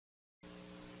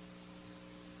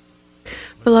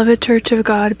Beloved Church of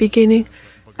God, beginning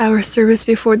our service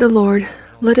before the Lord,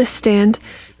 let us stand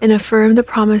and affirm the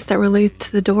promise that relates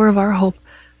to the door of our hope.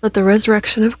 Let the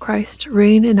resurrection of Christ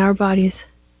reign in our bodies.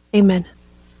 Amen.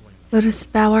 Let us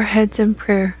bow our heads in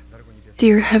prayer.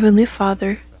 Dear Heavenly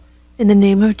Father, in the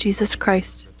name of Jesus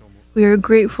Christ, we are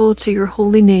grateful to your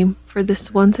holy name for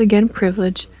this once again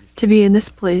privilege to be in this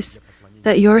place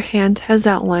that your hand has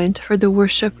outlined for the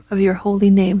worship of your holy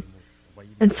name.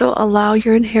 And so allow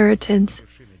your inheritance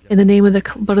in the name of the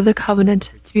blood of the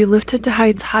covenant to be lifted to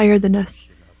heights higher than us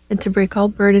and to break all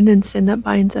burden and sin that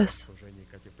binds us.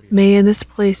 May in this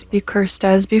place be cursed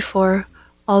as before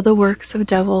all the works of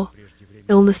devil,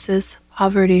 illnesses,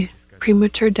 poverty,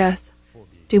 premature death,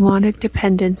 demonic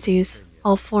dependencies,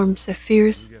 all forms of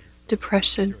fears,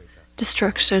 depression,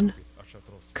 destruction,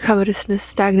 covetousness,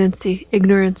 stagnancy,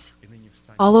 ignorance.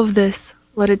 All of this,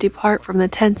 let it depart from the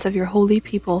tents of your holy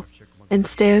people, and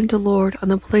stand, Lord, on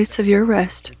the place of your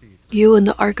rest, you in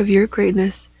the ark of your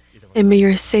greatness, and may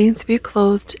your saints be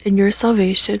clothed in your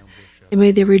salvation, and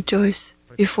may they rejoice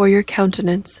before your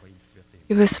countenance.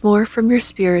 Give us more from your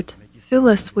Spirit, fill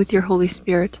us with your Holy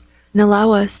Spirit, and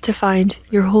allow us to find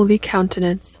your holy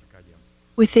countenance.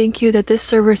 We thank you that this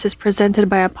service is presented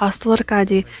by Apostle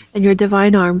Arkady in your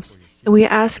divine arms, and we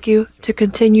ask you to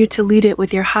continue to lead it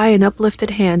with your high and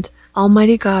uplifted hand.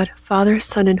 Almighty God, Father,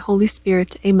 Son, and Holy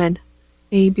Spirit. Amen.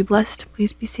 May you be blessed.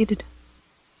 Please be seated.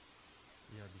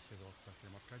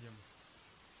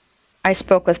 I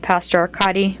spoke with Pastor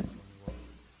Arkady,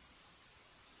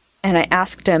 and I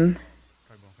asked him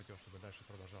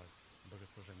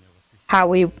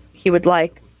how he would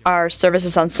like our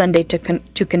services on Sunday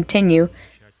to continue,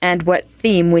 and what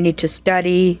theme we need to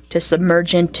study, to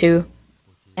submerge into.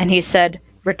 And he said,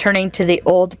 returning to the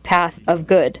old path of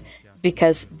good,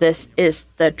 because this is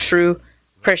the true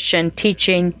Christian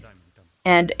teaching,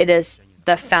 and it is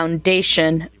the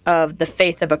foundation of the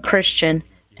faith of a Christian,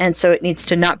 and so it needs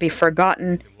to not be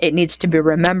forgotten, it needs to be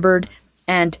remembered,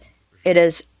 and it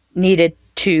is needed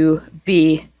to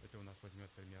be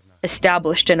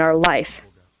established in our life.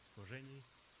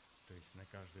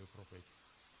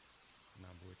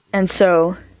 And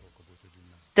so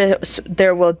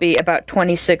there will be about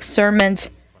 26 sermons,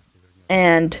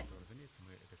 and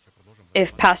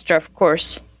if Pastor, of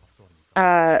course,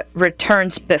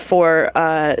 returns before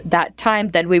that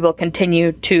time, then we will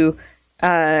continue to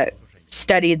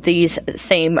study these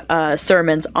same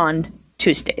sermons on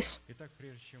Tuesdays.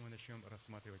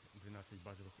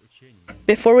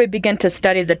 Before we begin to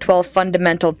study the 12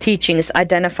 fundamental teachings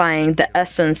identifying the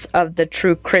essence of the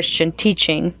true Christian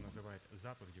teaching,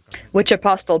 which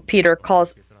Apostle Peter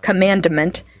calls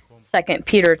commandment, 2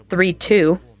 Peter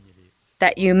 3:2,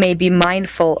 that you may be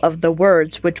mindful of the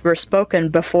words which were spoken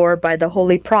before by the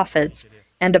holy prophets,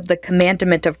 and of the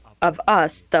commandment of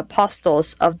us, the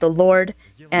apostles of the Lord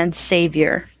and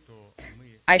Savior.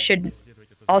 I should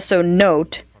also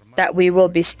note that we will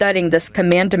be studying this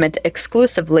commandment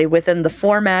exclusively within the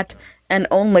format and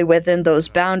only within those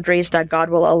boundaries that God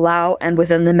will allow and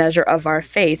within the measure of our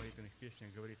faith.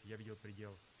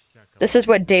 This is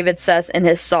what David says in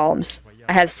his Psalms.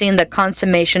 I have seen the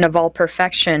consummation of all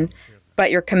perfection, but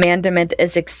your commandment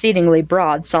is exceedingly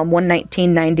broad, Psalm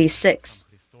 119:96.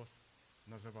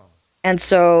 And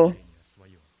so,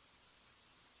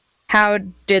 how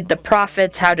did the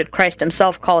prophets, how did Christ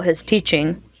himself call his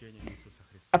teaching?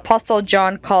 Apostle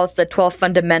John calls the 12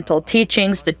 fundamental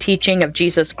teachings the teaching of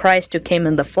Jesus Christ who came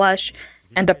in the flesh,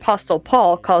 and Apostle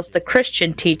Paul calls the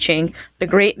Christian teaching the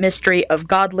great mystery of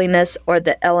godliness, or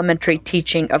the elementary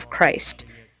teaching of Christ.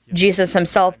 Jesus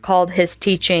himself called his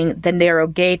teaching the narrow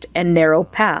gate and narrow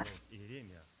path.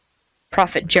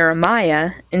 Prophet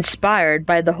Jeremiah, inspired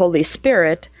by the Holy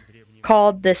Spirit,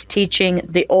 called this teaching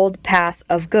the old path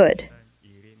of good.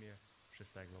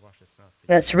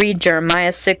 Let's read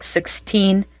Jeremiah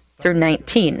 6:16 through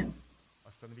 19.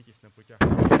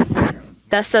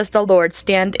 Thus says the Lord,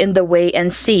 stand in the way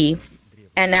and see,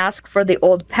 and ask for the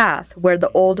old path, where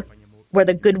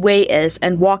the good way is,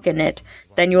 and walk in it.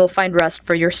 Then you will find rest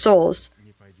for your souls.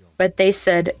 But they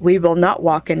said, we will not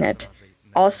walk in it.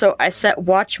 Also I set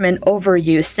watchmen over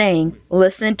you, saying,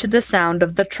 listen to the sound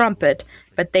of the trumpet.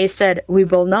 But they said, we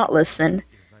will not listen.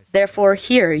 Therefore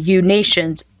hear, you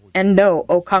nations, and know,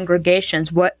 O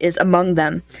congregations, what is among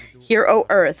them. Hear, O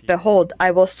earth, behold,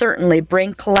 I will certainly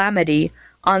bring calamity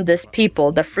on this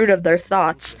people, the fruit of their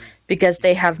thoughts, because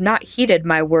they have not heeded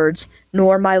my words,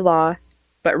 nor my law,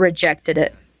 but rejected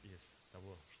it.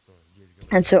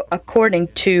 And so according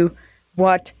to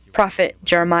what Prophet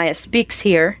Jeremiah speaks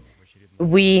here,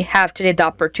 we have today the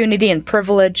opportunity and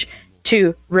privilege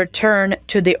to return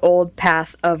to the old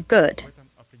path of good.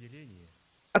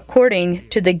 according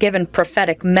to the given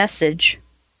prophetic message,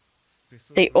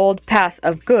 the old path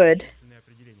of good.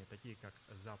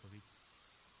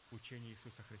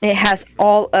 It has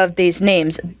all of these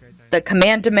names: the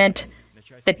commandment,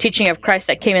 the teaching of Christ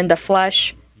that came in the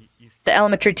flesh, the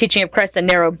elementary teaching of Christ, the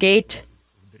narrow gate,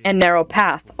 and narrow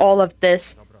path. All of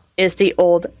this is the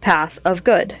old path of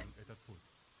good.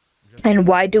 And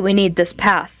why do we need this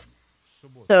path?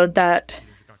 So that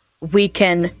we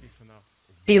can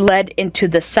be led into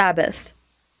the Sabbath,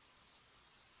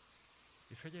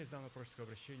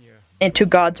 into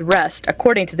God's rest,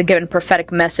 according to the given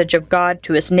prophetic message of God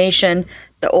to his nation.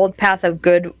 The old path of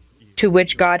good to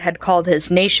which God had called his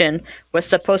nation was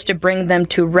supposed to bring them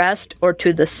to rest, or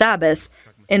to the Sabbath,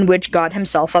 in which God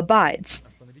himself abides.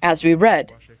 As we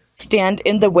read, stand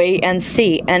in the way and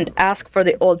see, and ask for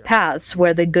the old paths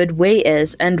where the good way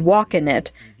is, and walk in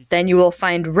it. Then you will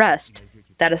find rest,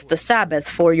 that is the Sabbath,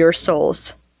 for your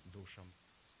souls.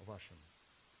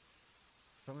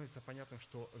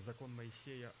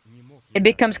 It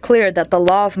becomes clear that the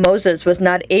law of Moses was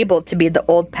not able to be the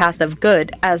old path of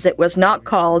good, as it was not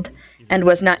called and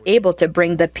was not able to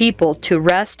bring the people to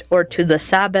rest or to the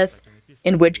Sabbath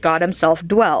in which God himself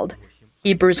dwelled.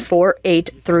 Hebrews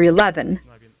 4:8-11.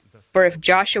 For if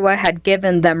Joshua had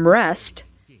given them rest,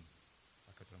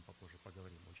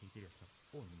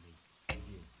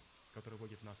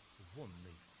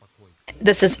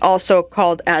 this is also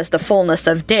called as the fullness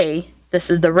of day. This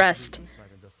is the rest.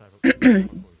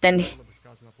 Then,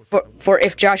 for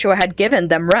if Joshua had given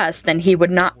them rest, then he would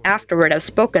not afterward have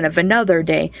spoken of another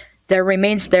day. There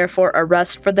remains therefore a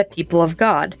rest for the people of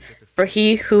God. For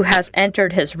he who has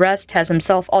entered his rest has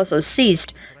himself also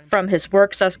ceased from his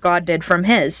works as God did from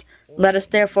his. Let us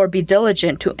therefore be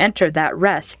diligent to enter that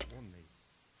rest.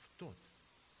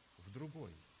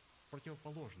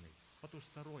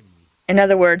 In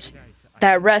other words,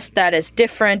 that rest that is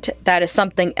different, that is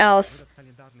something else,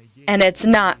 and it's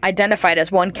not identified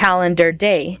as one calendar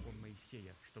day.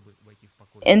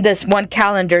 In this one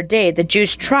calendar day, the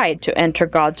Jews tried to enter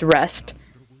God's rest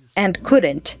and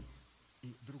couldn't.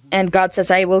 And God says,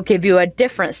 I will give you a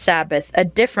different Sabbath, a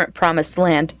different promised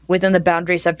land within the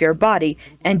boundaries of your body,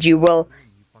 and you will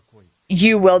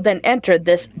then enter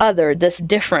this other, this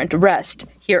different rest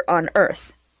here on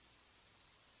earth.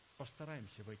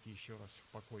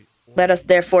 Let us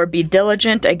therefore be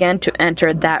diligent again to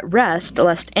enter that rest,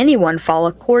 lest anyone fall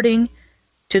according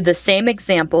to the same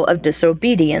example of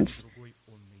disobedience.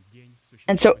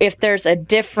 And so if there's a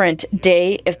different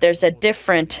day, if there's a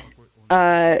different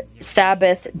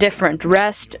Sabbath, different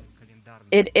rest,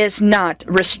 it is not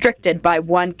restricted by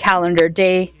one calendar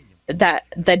day, that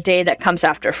the day that comes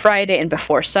after Friday and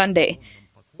before Sunday.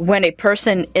 When a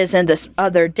person is in this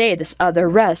other day, this other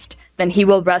rest, then he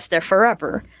will rest there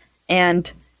forever. And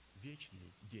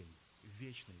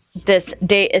this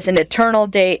day is an eternal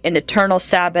day, an eternal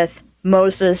Sabbath.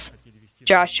 Moses,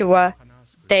 Joshua,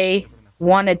 they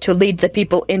wanted to lead the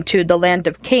people into the land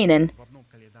of Canaan,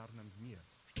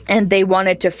 and they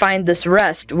wanted to find this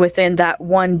rest within that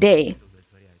one day,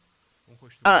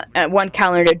 one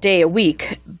calendar day a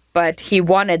week. But he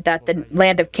wanted that the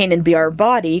land of Canaan be our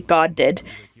body, God did,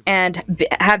 and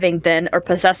having then, or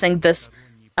possessing this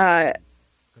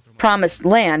promised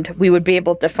land, we would be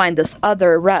able to find this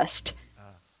other rest,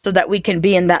 so that we can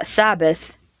be in that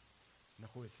Sabbath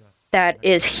that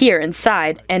is here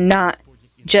inside and not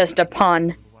just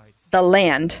upon the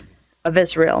land of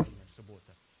Israel.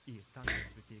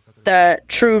 The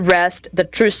true rest, the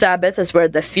true Sabbath, is where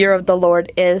the fear of the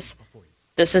Lord is.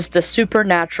 This is the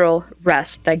supernatural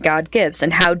rest that God gives.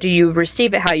 And how do you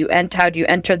receive it? How do you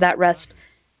enter that rest?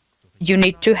 You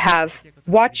need to have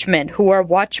watchmen. Who are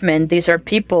watchmen? These are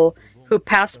people who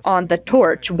pass on the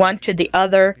torch, one to the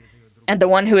other, and the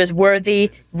one who is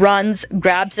worthy runs,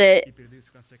 grabs it,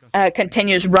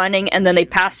 continues running, and then they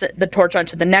pass the torch on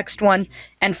to the next one.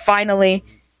 And finally,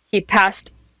 he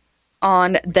passed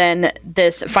on then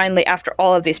this, finally, after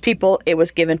all of these people, it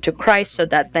was given to Christ, so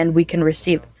that then we can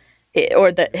receive it,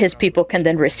 or that his people can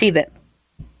then receive it.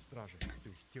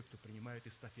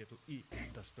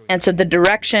 And so the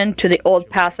direction to the old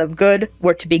path of good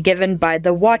were to be given by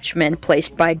the watchmen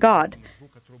placed by God.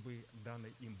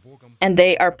 And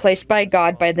they are placed by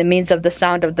God by the means of the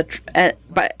sound of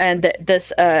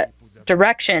this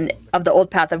direction of the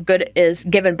old path of good is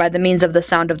given by the means of the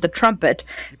sound of the trumpet,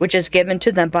 which is given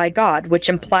to them by God, which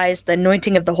implies the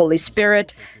anointing of the Holy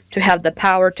Spirit to have the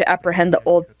power to apprehend the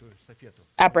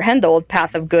old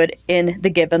path of good in the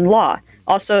given law.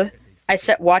 Also, I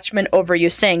set watchmen over you,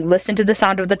 saying, listen to the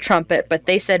sound of the trumpet, but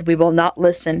they said, we will not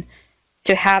listen.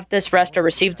 To have this rest or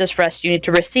receive this rest, you need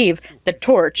to receive the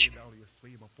torch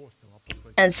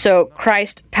And so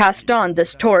Christ passed on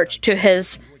this torch to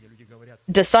his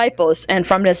disciples and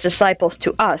from his disciples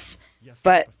to us.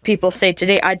 But people say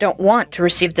today, I don't want to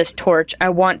receive this torch. I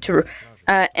want to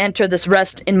enter this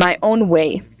rest in my own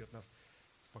way.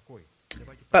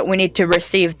 But we need to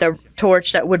receive the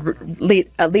torch that would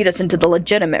lead us into the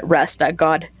legitimate rest that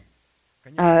God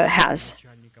has.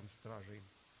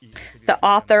 The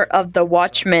author of the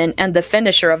Watchman and the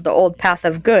finisher of the old path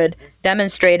of good,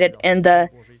 demonstrated in the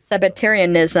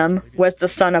Sabbatarianism, was the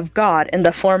Son of God in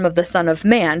the form of the Son of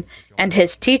Man, and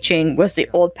his teaching was the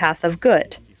old path of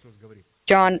good.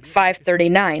 John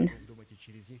 5:39.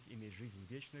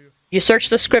 You search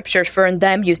the scriptures, for in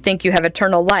them you think you have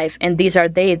eternal life, and these are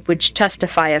they which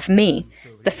testify of me.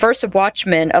 The first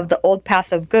watchman of the old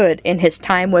path of good in his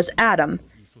time was Adam.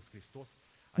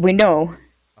 We know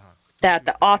that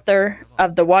the author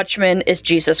of the watchman is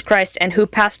Jesus Christ, and who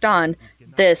passed on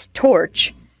this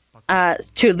torch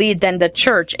to lead then the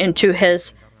church into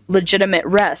his legitimate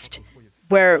rest,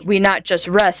 where we not just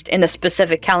rest in a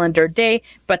specific calendar day,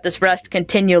 but this rest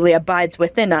continually abides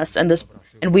within us,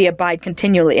 and we abide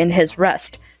continually in his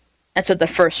rest. And so the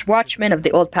first watchman of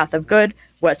the old path of good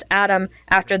was Adam.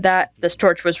 After that, this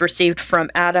torch was received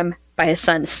from Adam by his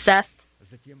son Seth.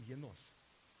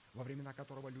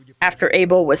 After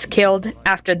Abel was killed,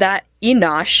 after that,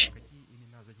 Enosh,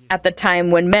 at the time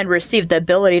when men received the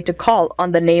ability to call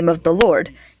on the name of the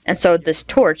Lord. And so this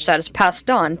torch that is passed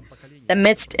on, the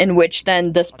midst in which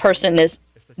then this person is,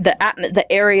 the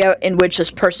area in which this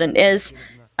person is,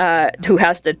 who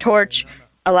has the torch,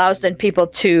 allows then people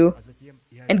to,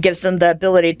 and gives them the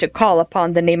ability to call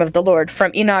upon the name of the Lord.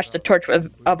 From Enosh, the torch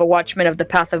of a watchman of the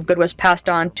path of good was passed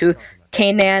on to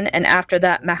Canaan, and after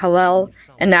that Mahalalel,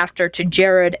 and after to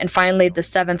Jared, and finally the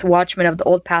seventh watchman of the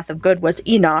old path of good was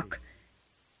Enoch,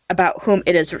 about whom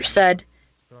it is said,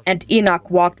 and Enoch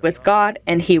walked with God,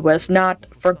 and he was not,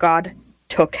 for God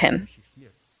took him.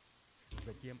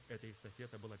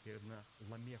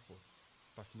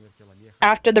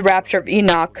 After the rapture of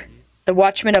Enoch, the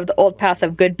watchman of the old path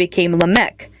of good became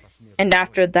Lamech, and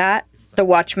after that, the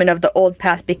watchman of the old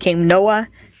path became Noah.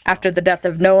 After the death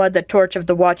of Noah, the torch of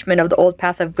the watchman of the old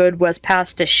path of good was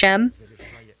passed to Shem.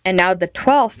 And now the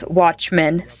 12th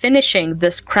watchman, finishing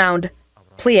this crowned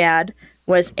Pleiad,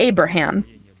 was Abraham,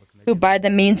 who by the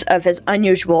means of his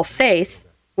unusual faith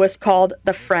was called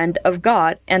the friend of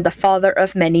God and the father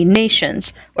of many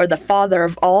nations, or the father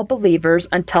of all believers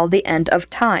until the end of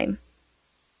time.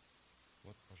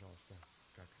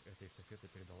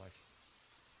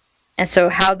 And so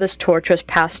how this torch was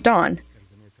passed on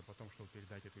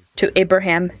to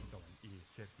Abraham,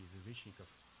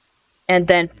 and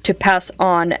then to pass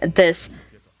on this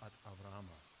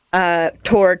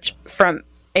torch from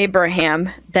Abraham,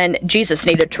 then Jesus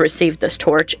needed to receive this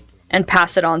torch and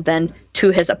pass it on then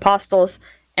to his apostles,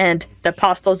 and the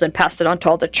apostles then passed it on to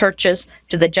all the churches,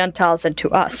 to the Gentiles, and to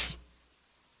us.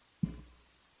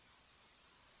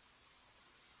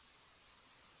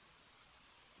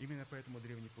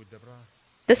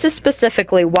 This is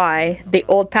specifically why the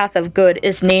old path of good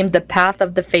is named the path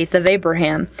of the faith of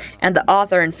Abraham, and the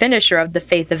author and finisher of the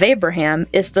faith of Abraham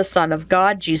is the Son of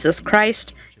God, Jesus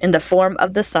Christ, in the form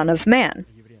of the Son of Man.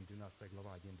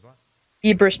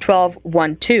 Hebrews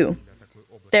 12:1-2.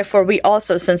 Therefore we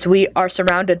also, since we are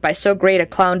surrounded by so great a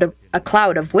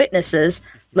cloud of witnesses,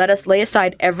 let us lay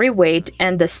aside every weight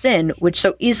and the sin which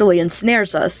so easily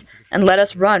ensnares us, and let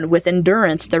us run with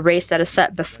endurance the race that is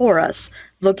set before us,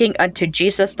 looking unto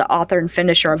Jesus, the author and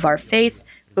finisher of our faith,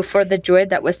 who for the joy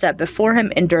that was set before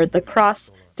him endured the cross,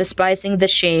 despising the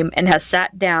shame, and has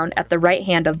sat down at the right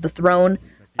hand of the throne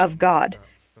of God.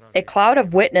 A cloud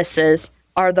of witnesses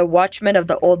are the watchmen of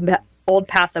the old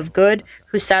path of good,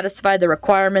 who satisfy the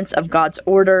requirements of God's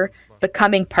order,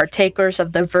 becoming partakers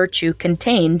of the virtue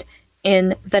contained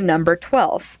in the number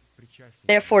 12.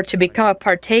 Therefore, to become a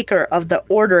partaker of the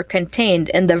order contained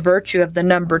in the virtue of the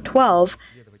number 12,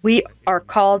 we are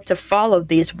called to follow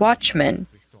these watchmen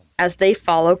as they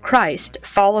follow Christ,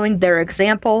 following their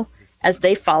example as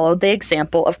they follow the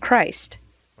example of Christ.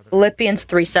 Philippians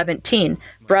 3:17,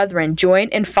 Brethren, join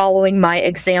in following my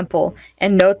example,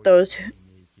 and note those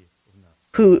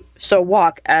who so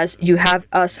walk as you have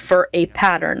us for a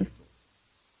pattern.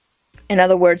 In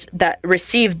other words, that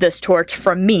receive this torch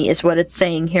from me is what it's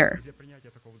saying here.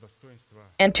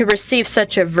 And to receive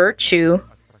such a virtue,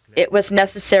 it was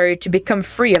necessary to become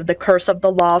free of the curse of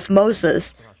the law of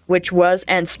Moses, which was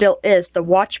and still is the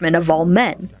watchman of all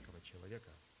men,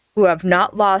 who have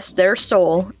not lost their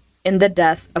soul in the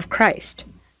death of Christ.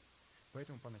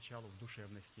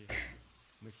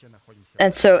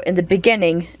 And so in the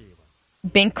beginning,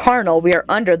 being carnal, we are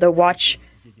under the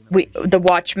the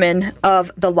watchmen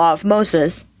of the law of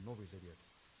Moses,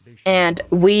 and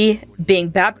we, being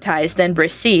baptized, then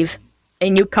receive a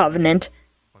new covenant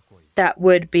that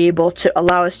would be able to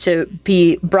allow us to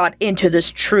be brought into this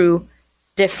true,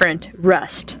 different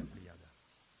rest.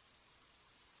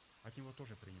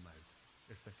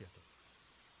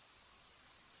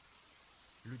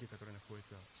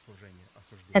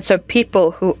 And so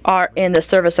people who are in the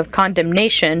service of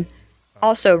condemnation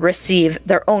also receive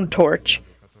their own torch.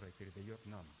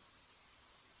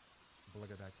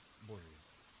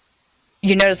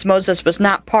 You notice Moses was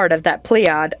not part of that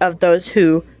pleiad of those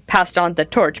who passed on the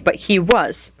torch, but he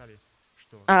was.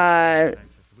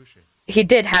 He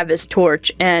did have his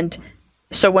torch, and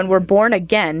so when we're born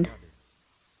again,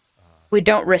 we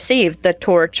don't receive the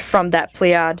torch from that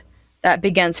pleiad that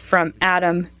begins from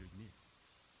Adam.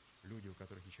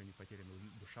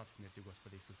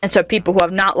 And so people who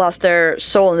have not lost their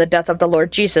soul in the death of the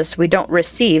Lord Jesus, we don't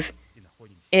receive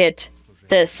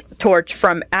this torch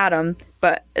from Adam,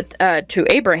 but to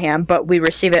Abraham, but we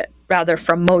receive it rather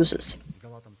from Moses.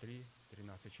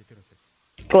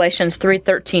 Galatians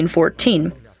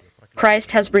 3:13-14.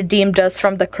 Christ has redeemed us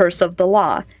from the curse of the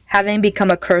law, having become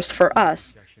a curse for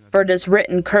us. For it is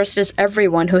written, "Cursed is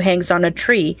everyone who hangs on a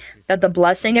tree, that the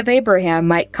blessing of Abraham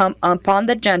might come upon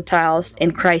the Gentiles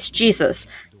in Christ Jesus,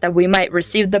 that we might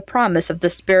receive the promise of the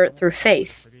Spirit through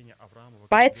faith."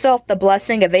 By itself, the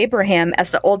blessing of Abraham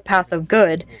as the old path of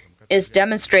good is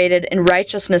demonstrated in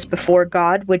righteousness before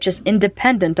God, which is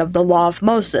independent of the law of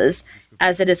Moses,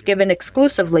 as it is given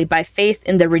exclusively by faith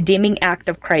in the redeeming act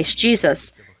of Christ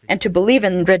Jesus. And to believe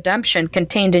in redemption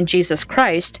contained in Jesus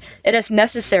Christ, it is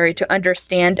necessary to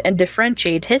understand and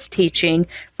differentiate his teaching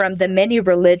from the many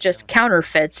religious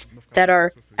counterfeits that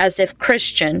are as if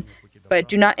Christian, but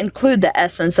do not include the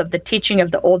essence of the teaching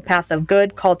of the old path of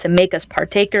good, called to make us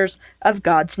partakers of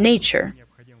God's nature.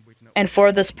 And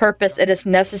for this purpose, it is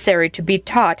necessary to be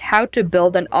taught how to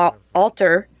build an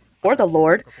altar for the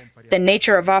Lord, the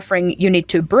nature of offering you need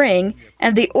to bring,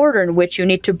 and the order in which you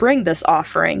need to bring this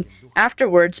offering.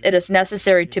 Afterwards, it is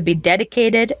necessary to be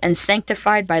dedicated and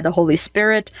sanctified by the Holy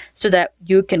Spirit so that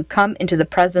you can come into the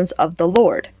presence of the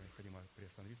Lord.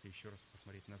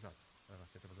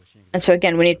 And so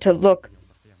again, we need to look.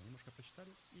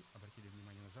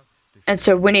 And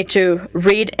so we need to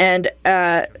read and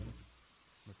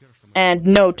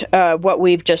note what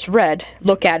we've just read.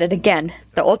 Look at it again.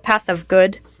 The old path of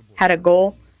good had a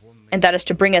goal, and that is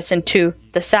to bring us into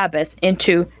the Sabbath,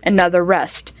 into another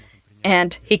rest.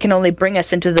 And he can only bring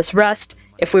us into this rest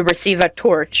if we receive a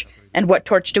torch. And what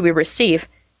torch do we receive?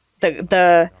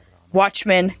 The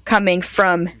watchman coming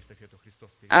from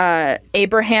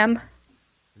Abraham,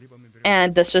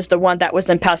 and this is the one that was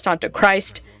then passed on to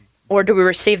Christ. Or do we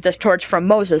receive this torch from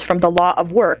Moses, from the law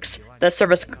of works, the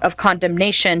service of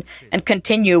condemnation, and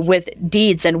continue with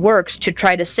deeds and works to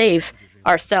try to save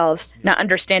ourselves, not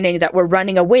understanding that we're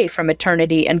running away from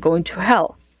eternity and going to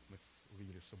hell?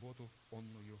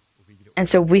 And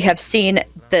so we have seen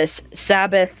this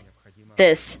Sabbath,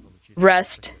 this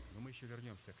rest,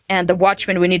 and the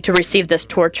watchman we need to receive this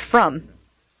torch from.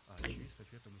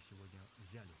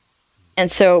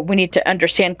 And so we need to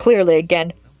understand clearly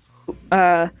again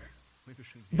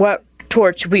what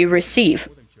torch we receive.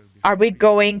 Are we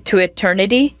going to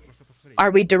eternity? Are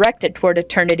we directed toward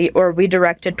eternity, or are we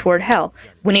directed toward hell?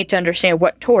 We need to understand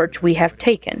what torch we have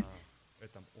taken.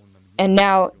 And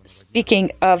now,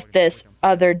 speaking of this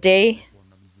other day,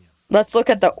 let's look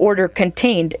at the order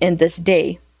contained in this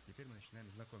day.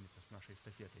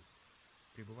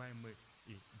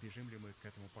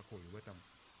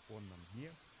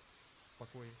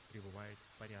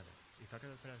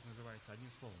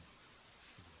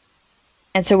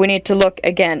 And so we need to look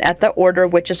again at the order,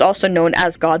 which is also known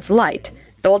as God's light.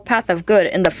 The old path of good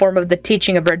in the form of the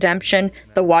teaching of redemption,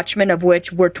 the watchmen of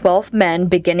which were 12 men,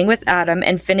 beginning with Adam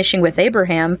and finishing with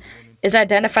Abraham, is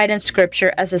identified in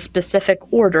Scripture as a specific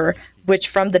order, which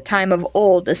from the time of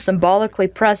old is symbolically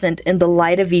present in the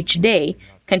light of each day,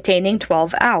 containing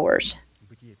 12 hours.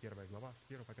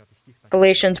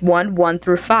 Galatians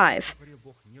 1:1-5.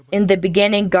 In the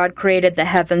beginning God created the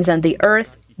heavens and the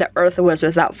earth. The earth was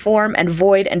without form and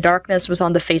void, and darkness was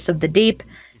on the face of the deep,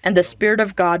 and the Spirit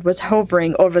of God was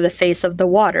hovering over the face of the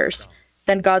waters.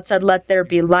 Then God said, "Let there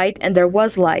be light," and there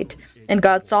was light. And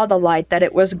God saw the light, that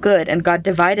it was good, and God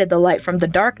divided the light from the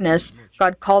darkness.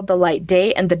 God called the light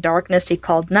day, and the darkness he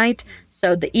called night.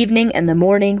 So the evening and the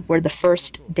morning were the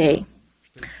first day.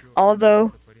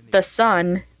 Although the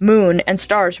sun, moon, and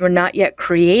stars were not yet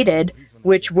created,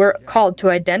 which were called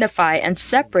to identify and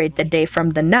separate the day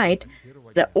from the night,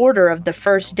 the order of the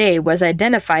first day was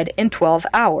identified in 12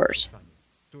 hours.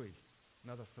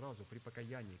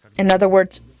 In other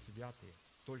words,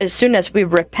 as soon as we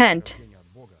repent,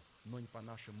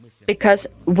 because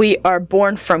we are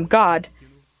born from God,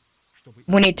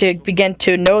 we need to begin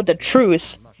to know the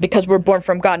truth because we're born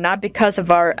from God, not because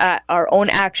of our own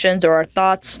actions or our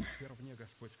thoughts.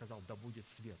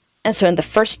 And so in the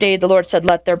first day, the Lord said,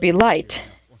 "Let there be light."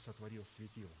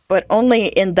 But only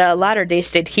in the latter days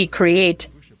did He create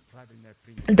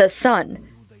the sun.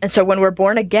 And so when we're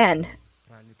born again,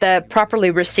 the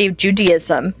properly received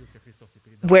Judaism,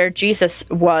 where Jesus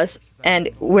was and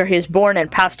where He was born and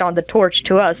passed on the torch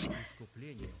to us,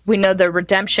 we know the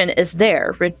redemption is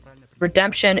there.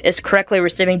 Redemption is correctly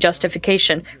receiving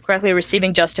justification. Correctly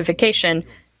receiving justification.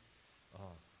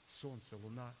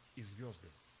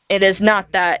 It is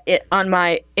not that in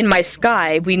my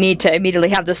sky we need to immediately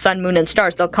have the sun, moon, and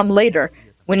stars. They'll come later.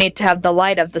 We need to have the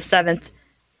light of the seventh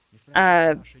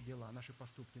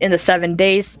in the 7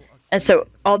 days. And so,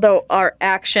 although our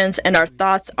actions and our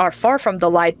thoughts are far from the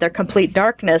light, they're complete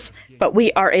darkness, but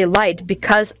we are a light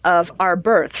because of our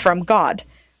birth from God.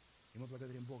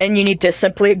 And you need to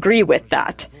simply agree with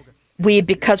that.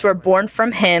 Because we're born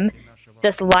from Him,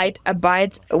 this light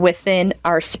abides within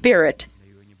our spirit.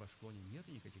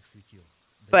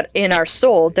 But in our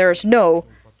soul, there is no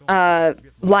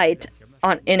light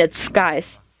in its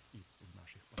skies.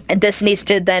 And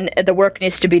the work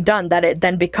needs to be done, that it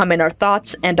then become in our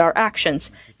thoughts and our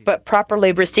actions. But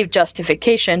properly receive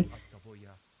justification,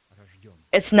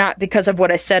 it's not because of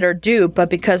what I said or do, but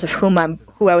because of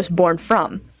who I was born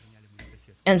from.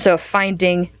 And so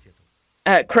correctly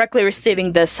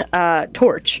receiving this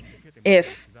torch,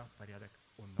 if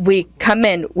we come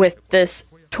in with this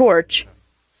torch,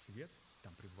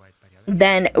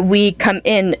 then we come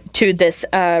in to this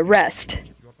rest.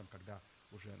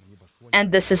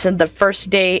 And this is in the first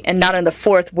day and not in the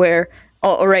fourth, where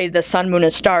already the sun, moon,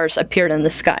 and stars appeared in the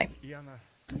sky.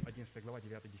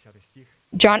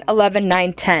 John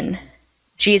 11:9-10.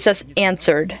 Jesus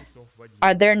answered,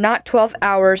 "Are there not 12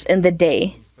 hours in the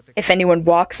day? If anyone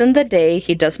walks in the day,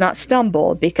 he does not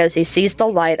stumble, because he sees the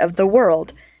light of the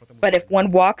world. But if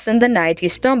one walks in the night, he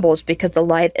stumbles, because the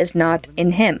light is not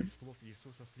in him."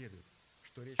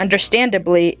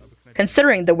 Understandably,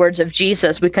 considering the words of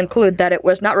Jesus, we conclude that it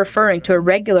was not referring to a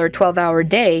regular 12-hour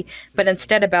day, but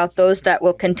instead about those that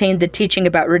will contain the teaching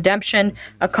about redemption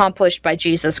accomplished by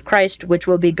Jesus Christ, which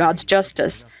will be God's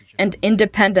justice. And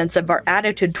independence of our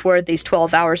attitude toward these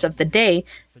 12 hours of the day,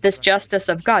 this justice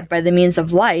of God by the means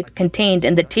of light contained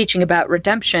in the teaching about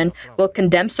redemption will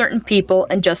condemn certain people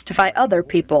and justify other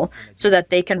people, so that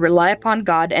they can rely upon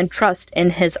God and trust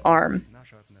in His arm.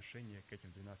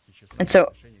 And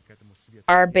so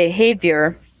our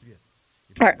behavior,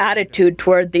 our attitude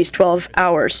toward these 12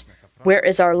 hours, where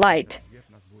is our light?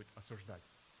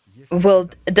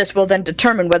 This will then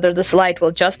determine whether this light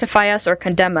will justify us or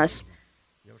condemn us.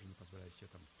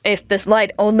 If this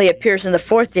light only appears in the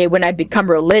fourth day, when I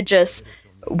become religious,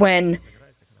 and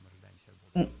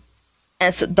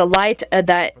so the light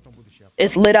that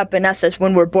is lit up in us is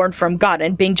when we're born from God,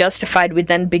 and being justified, we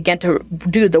then begin to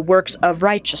do the works of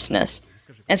righteousness.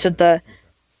 And so the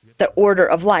order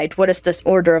of light. What is this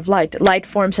order of light? Light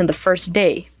forms in the first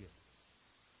day.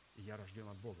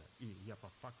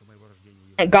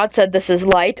 And God said, "This is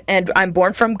light, and I'm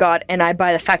born from God, and I,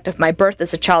 by the fact of my birth,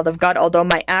 as a child of God, although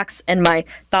my acts and my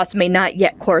thoughts may not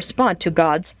yet correspond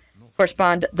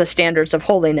the standards of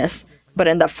holiness. But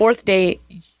in the fourth day,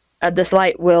 this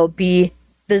light will be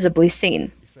visibly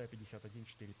seen."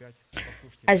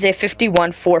 Isaiah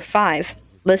 51:4-5.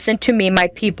 "Listen to me, my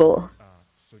people."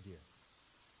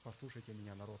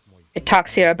 It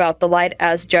talks here about the light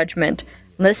as judgment.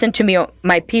 "Listen to me, O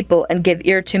my people, and give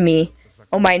ear to me,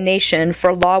 O my nation,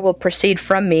 for law will proceed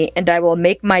from me, and I will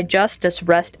make my justice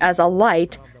rest as a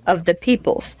light of the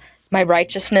peoples. My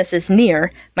righteousness is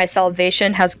near, my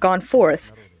salvation has gone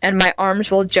forth, and my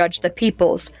arms will judge the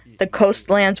peoples. The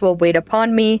coastlands will wait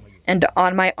upon me, and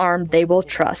on my arm they will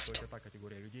trust."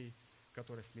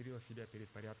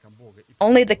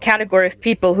 Only the category of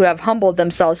people who have humbled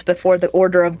themselves before the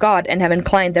order of God and have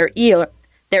inclined their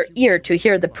ear to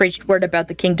hear the preached word about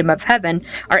the kingdom of heaven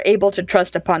are able to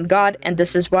trust upon God, and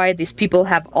this is why these people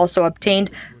have also obtained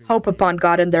hope upon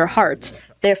God in their hearts.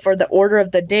 Therefore, the order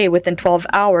of the day within 12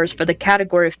 hours for the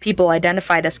category of people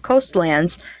identified as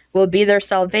coastlands will be their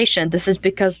salvation. This is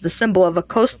because the symbol of a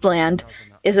coastland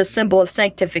is a symbol of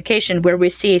sanctification, where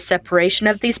we see a separation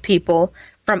of these people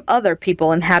from other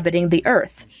people inhabiting the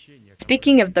earth.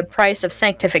 Speaking of the price of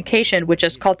sanctification, which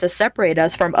is called to separate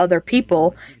us from other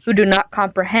people who do not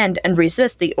comprehend and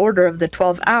resist the order of the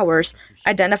 12 hours,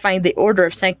 identifying the order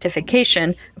of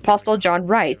sanctification, Apostle John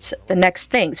writes the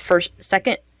next things. 2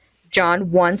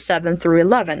 John 1:7 through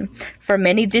 11. For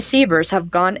many deceivers have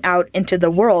gone out into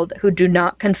the world who do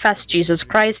not confess Jesus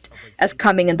Christ as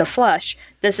coming in the flesh.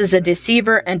 This is a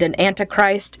deceiver and an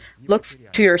antichrist. Look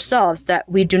to yourselves that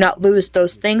we do not lose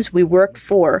those things we worked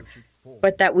for,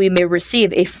 but that we may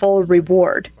receive a full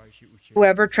reward.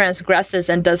 Whoever transgresses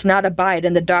and does not abide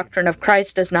in the doctrine of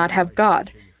Christ does not have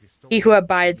God. He who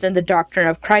abides in the doctrine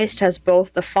of Christ has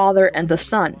both the Father and the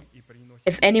Son.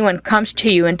 If anyone comes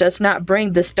to you and does not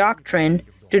bring this doctrine,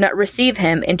 do not receive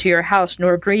him into your house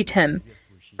nor greet him,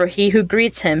 for he who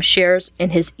greets him shares in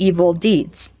his evil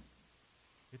deeds.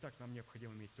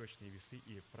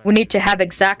 We need to have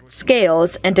exact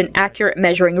scales and an accurate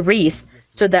measuring wreath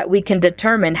so that we can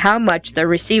determine how much the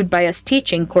received by us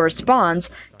teaching corresponds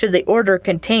to the order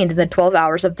contained in the 12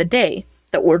 hours of the day,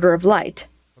 the order of light.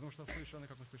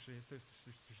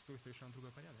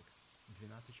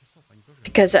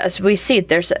 Because as we see,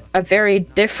 there's a very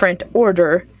different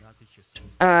order,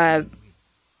 and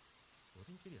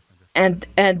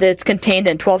it's contained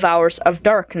in 12 hours of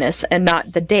darkness and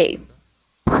not the day.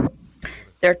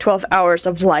 There are 12 hours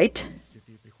of light,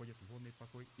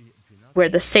 where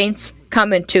the saints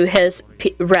come into his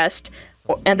rest,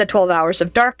 and the 12 hours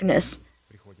of darkness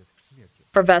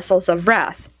for vessels of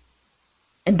wrath,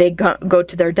 and they go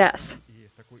to their death.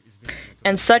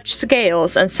 And such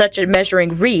scales and such a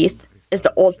measuring wreath is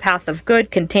the old path of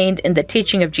good contained in the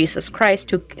teaching of Jesus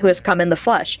Christ who has come in the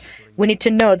flesh. We need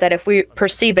to know that if we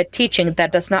perceive a teaching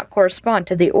that does not correspond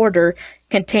to the order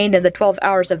contained in the 12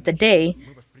 hours of the day,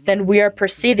 then we are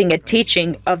perceiving a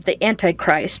teaching of the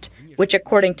Antichrist, which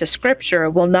according to Scripture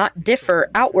will not differ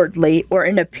outwardly or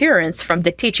in appearance from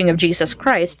the teaching of Jesus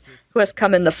Christ, who has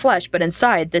come in the flesh, but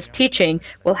inside this teaching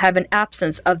will have an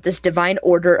absence of this divine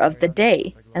order of the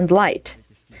day and light.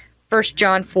 1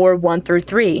 John 4:1 through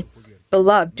 3.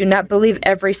 Beloved, do not believe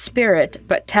every spirit,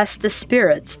 but test the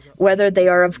spirits, whether they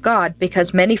are of God,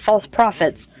 because many false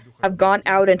prophets have gone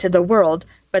out into the world.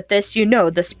 But this you know,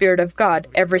 the Spirit of God.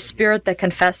 Every spirit that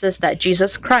confesses that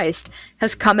Jesus Christ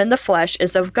has come in the flesh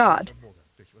is of God.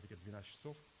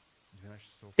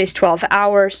 These 12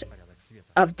 hours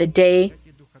of the day,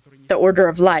 the order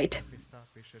of light.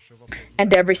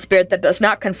 And every spirit that does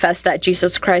not confess that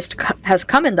Jesus Christ has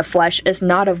come in the flesh is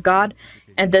not of God.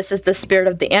 And this is the spirit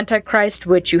of the Antichrist,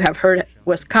 which you have heard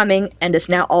was coming and is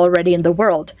now already in the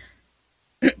world.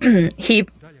 He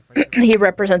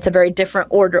represents a very different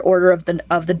order of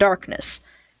the darkness.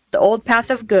 The old path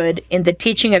of good in the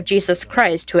teaching of Jesus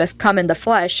Christ, who has come in the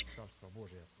flesh,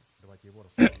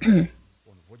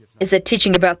 is a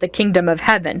teaching about the kingdom of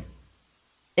heaven.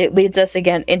 It leads us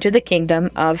again into the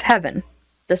kingdom of heaven,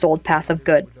 this old path of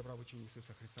good.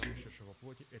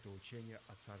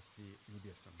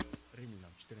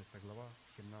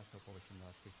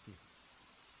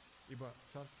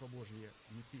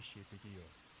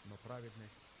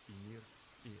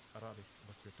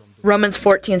 Romans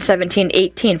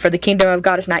 14:17-18. For the kingdom of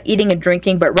God is not eating and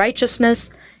drinking, but righteousness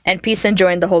and peace and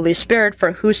joy in the Holy Spirit.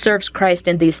 For who serves Christ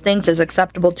in these things is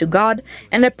acceptable to God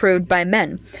and approved by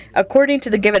men. According to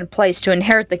the given place, to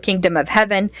inherit the kingdom of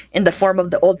heaven in the form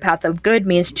of the old path of good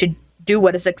means to do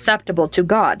what is acceptable to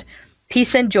God.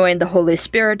 Peace and joy in the Holy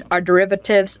Spirit are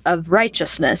derivatives of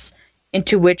righteousness,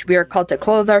 into which we are called to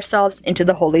clothe ourselves into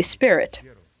the Holy Spirit.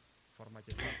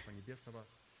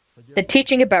 The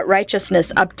teaching about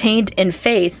righteousness obtained in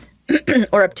faith,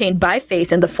 or obtained by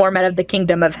faith in the format of the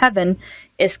kingdom of heaven,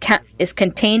 is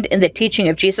contained in the teaching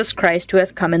of Jesus Christ, who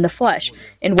has come in the flesh.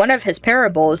 In one of his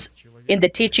parables, in the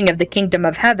teaching of the kingdom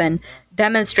of heaven,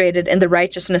 demonstrated in the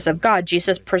righteousness of God,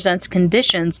 Jesus presents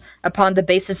conditions upon the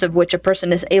basis of which a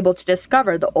person is able to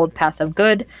discover the old path of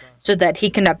good, so that he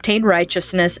can obtain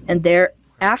righteousness and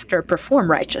thereafter perform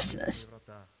righteousness.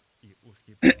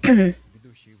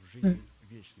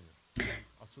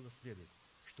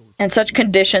 And such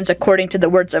conditions, according to the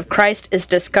words of Christ, is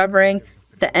discovering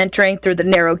the entering through the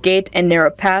narrow gate and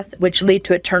narrow path, which lead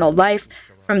to eternal life.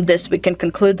 From this, we can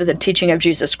conclude that the teaching of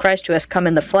Jesus Christ, who has come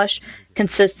in the flesh,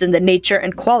 consists in the nature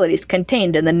and qualities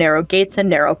contained in the narrow gates and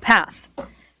narrow path.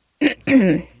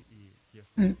 And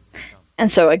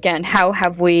so, again, how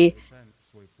have we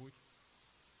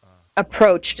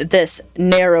approached this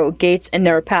narrow gates and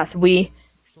narrow path? We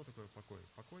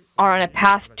are on a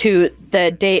path to the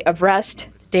day of rest.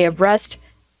 Day of rest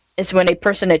is when a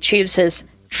person achieves his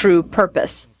true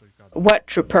purpose. What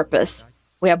true purpose?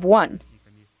 We have one: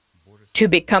 to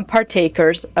become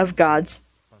partakers of God's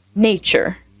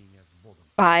nature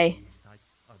by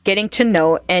getting to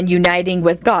know and uniting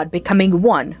with God, becoming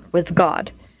one with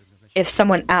God. If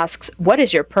someone asks, what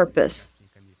is your purpose?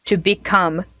 To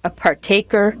become a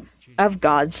partaker of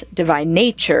God's divine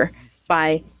nature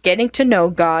by getting to know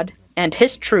God and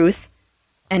His truth,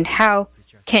 and how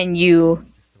can you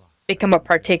become a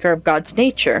partaker of God's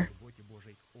nature?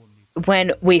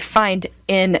 When we find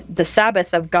in the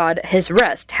Sabbath of God His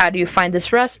rest. How do you find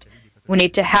this rest? We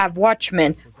need to have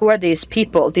watchmen. Who are these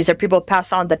people? These are people who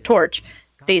pass on the torch.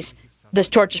 This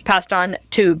torch is passed on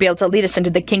to be able to lead us into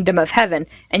the kingdom of heaven,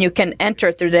 and you can enter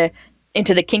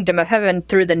into the kingdom of heaven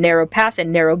through the narrow path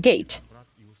and narrow gate.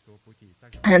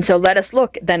 And so let us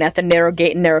look then at the narrow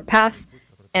gate and narrow path,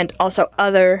 and also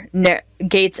other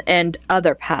gates and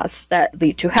other paths that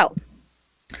lead to hell.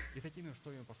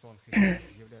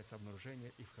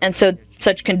 And so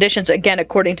such conditions, again,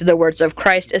 according to the words of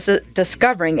Christ, is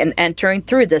discovering and entering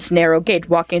through this narrow gate,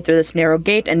 walking through this narrow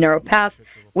gate and narrow path,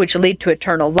 which lead to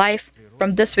eternal life.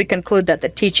 From this we conclude that the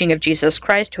teaching of Jesus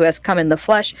Christ, who has come in the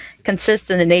flesh, consists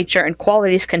in the nature and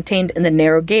qualities contained in the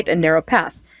narrow gate and narrow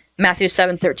path. Matthew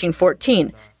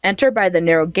 7:13-14. Enter by the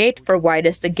narrow gate, for wide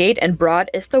is the gate and broad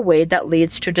is the way that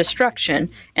leads to destruction,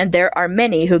 and there are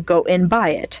many who go in by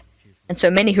it. And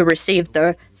so many who receive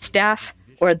the staff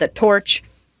or the torch,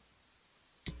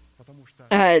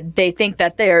 they think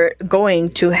that they're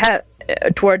going to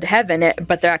toward heaven,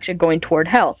 but they're actually going toward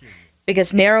hell.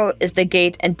 Because narrow is the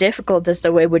gate and difficult is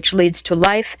the way which leads to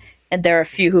life, and there are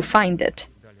few who find it.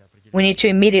 We need to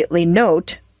immediately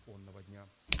note,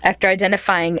 after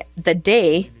identifying the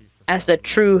day as the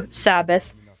true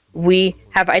Sabbath, we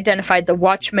have identified the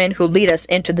watchmen who lead us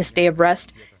into this day of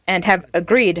rest and have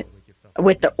agreed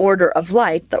with the order of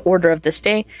light, the order of this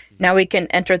day. Now we can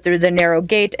enter through the narrow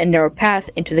gate and narrow path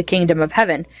into the kingdom of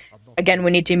heaven. Again,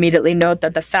 we need to immediately note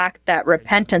that the fact that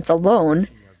repentance alone,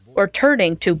 or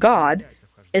turning to God,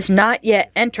 is not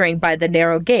yet entering by the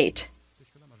narrow gate.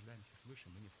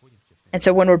 And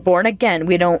so when we're born again,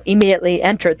 we don't immediately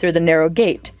enter through the narrow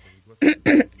gate.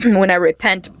 When I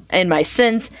repent in my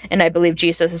sins and I believe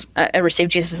I receive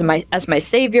Jesus as my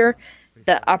Savior,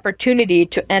 the opportunity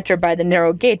to enter by the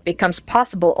narrow gate becomes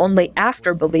possible only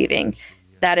after believing.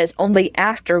 That is, only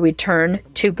after we turn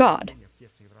to God.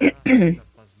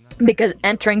 Because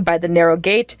entering by the narrow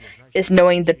gate is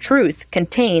knowing the truth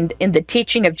contained in the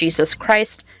teaching of Jesus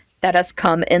Christ that has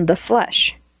come in the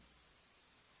flesh.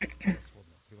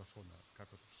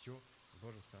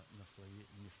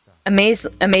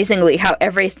 Amazingly, how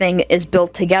everything is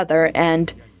built together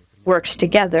and works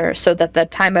together, so that the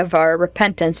time of our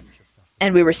repentance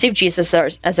and we receive Jesus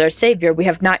as our Savior, we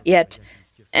have not yet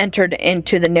entered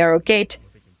into the narrow gate.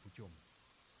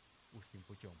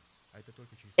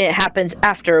 It happens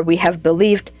after we have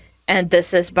believed, and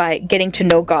this is by getting to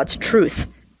know God's truth.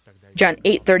 John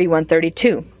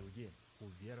 8:31-32.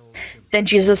 Then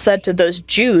Jesus said to those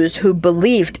Jews who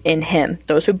believed in him,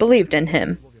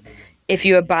 if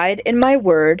you abide in my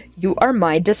word, you are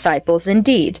my disciples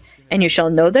indeed, and you shall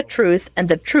know the truth, and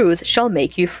the truth shall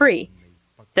make you free.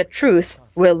 The truth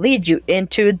will lead you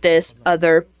into this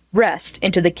other rest,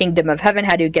 into the kingdom of heaven.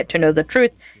 How do you get to know the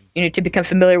truth? You need to become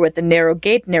familiar with the narrow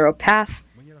gate, narrow path.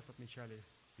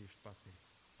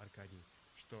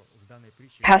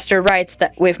 Pastor writes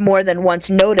that we've more than once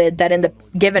noted that in the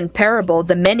given parable,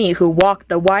 the many who walk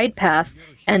the wide path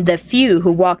and the few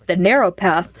who walk the narrow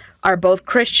path are both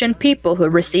Christian people who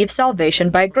receive salvation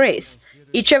by grace,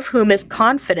 each of whom is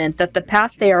confident that the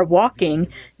path they are walking,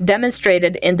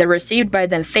 demonstrated in the received by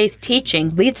them faith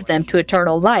teaching, leads them to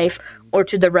eternal life or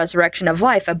to the resurrection of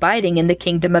life, abiding in the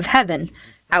kingdom of heaven.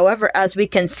 However, as we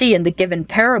can see in the given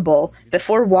parable,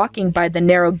 before walking by the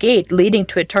narrow gate leading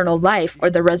to eternal life or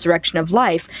the resurrection of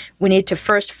life, we need to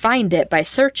first find it by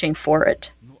searching for it.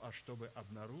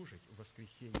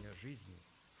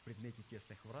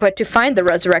 But to find the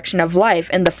resurrection of life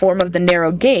in the form of the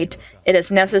narrow gate, it is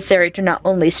necessary to not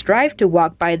only strive to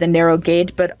walk by the narrow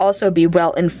gate, but also be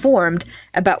well informed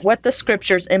about what the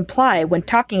scriptures imply when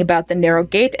talking about the narrow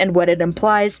gate and what it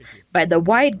implies by the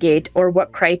wide gate, or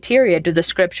what criteria do the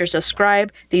scriptures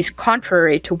ascribe these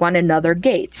contrary to one another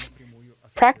gates.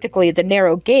 Practically, the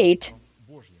narrow gate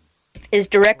is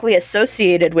directly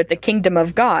associated with the kingdom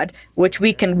of God, which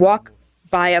we can walk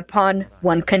by upon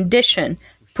one condition: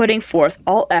 putting forth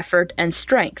all effort and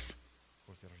strength.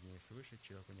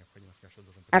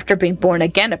 After being born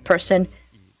again, a person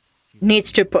needs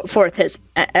to put forth his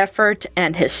effort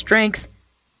and his strength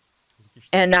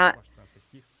and not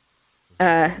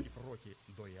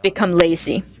become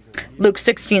lazy. Luke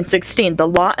 16:16, the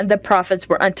law and the prophets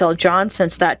were until John.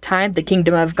 Since that time, the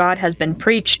kingdom of God has been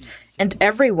preached, and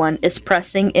everyone is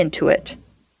pressing into it.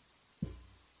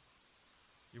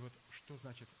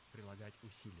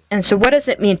 And so what does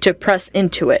it mean to press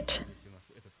into it?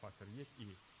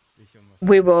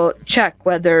 We will check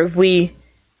whether we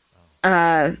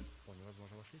have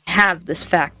this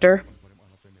factor.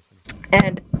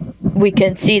 And we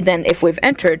can see then if we've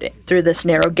entered through this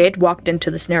narrow gate, walked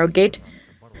into this narrow gate.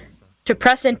 To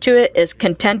press into it is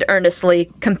contend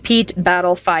earnestly, compete,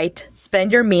 battle, fight,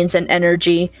 spend your means and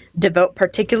energy, devote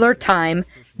particular time,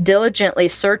 diligently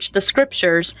search the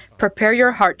scriptures, prepare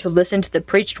your heart to listen to the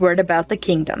preached word about the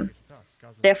kingdom.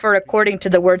 Therefore, according to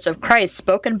the words of Christ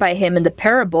spoken by him in the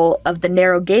parable of the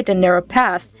narrow gate and narrow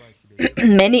path,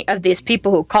 many of these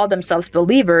people who call themselves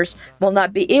believers will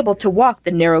not be able to walk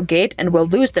the narrow gate and will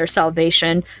lose their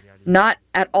salvation, not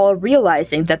at all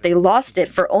realizing that they lost it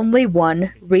for only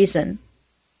one reason.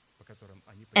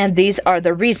 And these are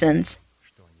the reasons.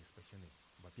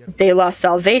 They lost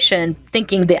salvation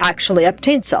thinking they actually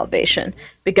obtained salvation,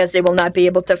 because they will not be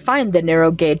able to find the narrow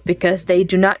gate because they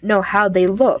do not know how they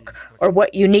look or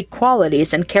what unique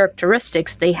qualities and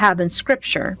characteristics they have in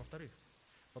Scripture.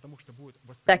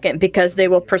 Second, because they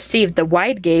will perceive the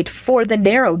wide gate for the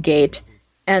narrow gate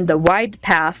and the wide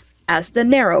path as the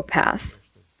narrow path.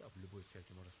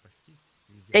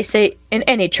 They say, in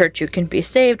any church you can be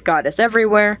saved, God is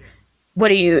everywhere.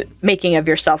 What are you making of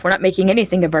yourself? We're not making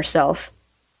anything of ourselves.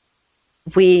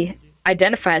 We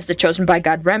identify as the chosen by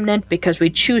God remnant because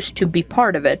we choose to be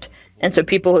part of it. And so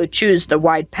people who choose the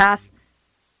wide path,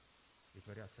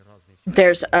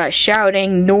 there's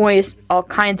shouting, noise, all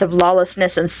kinds of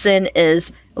lawlessness, and sin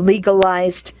is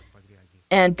legalized.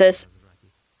 And this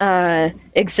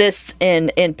exists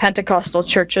in Pentecostal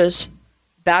churches,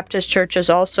 Baptist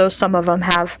churches also. Some of them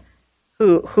have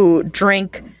who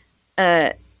drink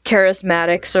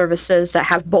charismatic services that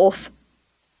have both.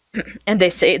 And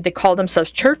they call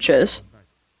themselves churches.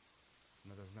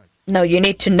 No, you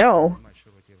need to know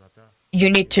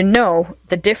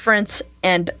the difference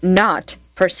and not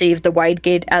perceive the wide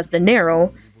gate as the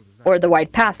narrow, or the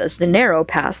wide path as the narrow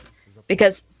path.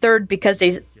 Because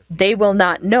they will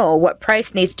not know what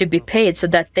price needs to be paid so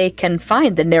that they can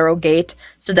find the narrow gate,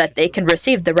 so that they can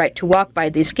receive the right to walk by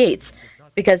these gates.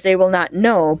 Because they will not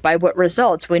know by what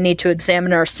results we need to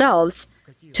examine ourselves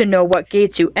to know what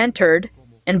gates you entered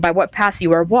and by what path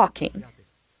you are walking.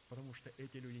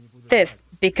 Fifth,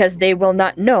 because they will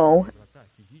not know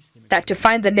that to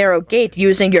find the narrow gate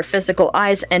using your physical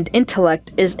eyes and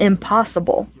intellect is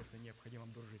impossible.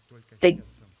 The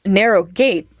narrow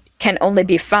gate can only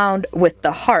be found with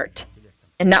the heart,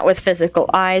 and not with physical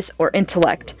eyes or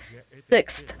intellect.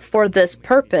 Sixth, for this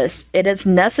purpose, it is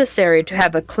necessary to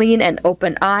have a clean and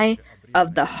open eye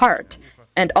of the heart,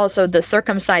 and also the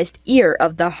circumcised ear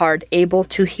of the heart able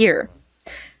to hear.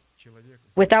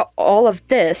 Without all of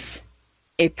this,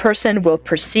 a person will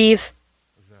perceive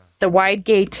the wide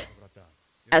gate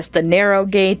as the narrow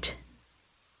gate,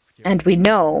 and we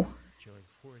know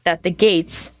that the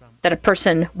gates that a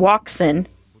person walks in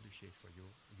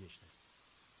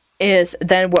is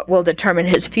then what will determine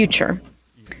his future.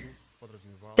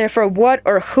 Therefore, what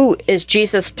or who is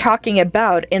Jesus talking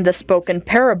about in the spoken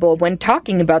parable when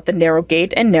talking about the narrow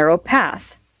gate and narrow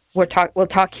path? We'll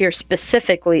talk here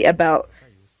specifically about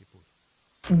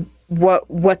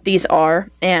what these are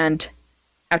and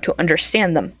how to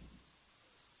understand them.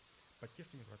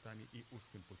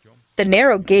 The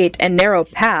narrow gate and narrow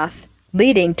path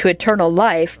leading to eternal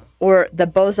life, or the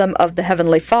bosom of the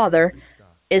Heavenly Father,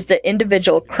 is the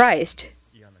individual Christ,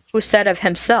 who said of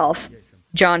himself,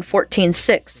 John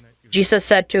 14:6, Jesus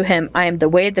said to him, I am the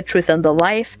way, the truth, and the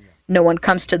life. No one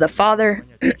comes to the Father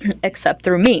except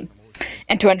through me.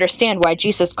 And to understand why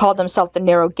Jesus called himself the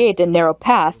narrow gate and narrow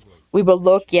path, we will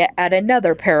look yet at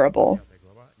another parable.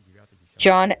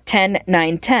 John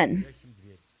 10:9-10.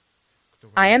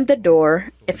 I am the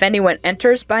door. If anyone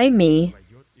enters by me,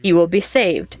 he will be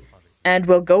saved, and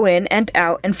will go in and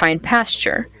out and find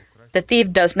pasture. The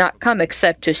thief does not come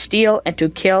except to steal and to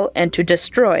kill and to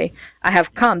destroy. I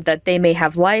have come that they may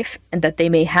have life, and that they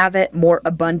may have it more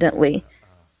abundantly.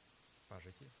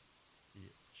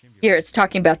 Here it's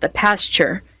talking about the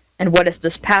pasture. And what is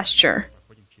this pasture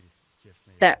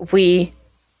that we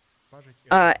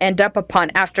end up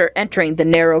upon after entering the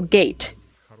narrow gate?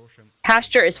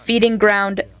 Pasture is feeding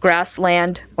ground,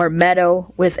 grassland, or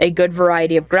meadow with a good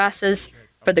variety of grasses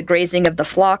for the grazing of the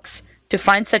flocks. To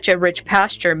find such a rich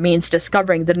pasture means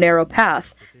discovering the narrow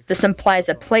path. This implies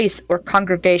a place or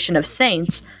congregation of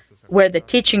saints where the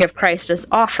teaching of Christ is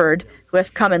offered, who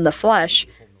has come in the flesh,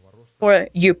 for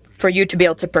you to be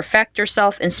able to perfect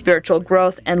yourself in spiritual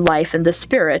growth and life in the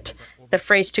Spirit. The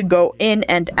phrase to go in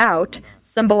and out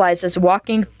symbolizes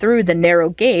walking through the narrow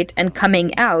gate and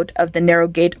coming out of the narrow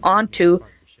gate onto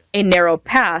a narrow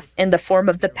path in the form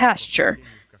of the pasture.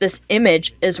 This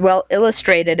image is well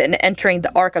illustrated in entering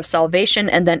the ark of salvation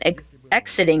and then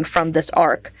exiting from this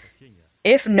ark.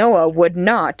 If Noah would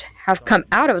not have come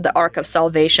out of the ark of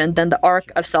salvation, then the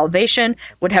ark of salvation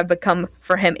would have become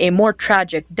for him a more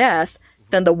tragic death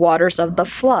than the waters of the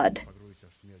flood.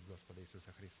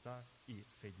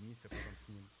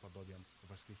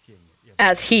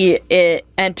 As he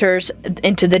enters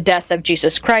into the death of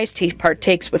Jesus Christ, he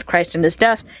partakes with Christ in his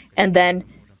death, and then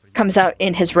comes out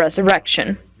in his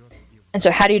resurrection. And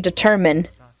so how do you determine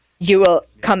you will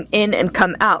come in and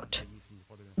come out?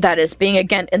 That is, being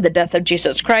again in the death of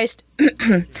Jesus Christ,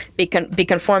 be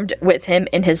conformed with him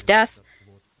in his death,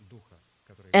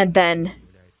 and then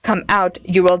come out,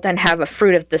 you will then have a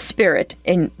fruit of the Spirit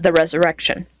in the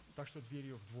resurrection.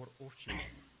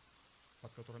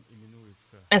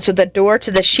 And so the door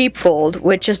to the sheepfold,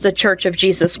 which is the church of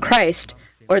Jesus Christ,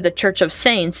 or the church of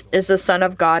saints, is the Son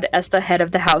of God as the head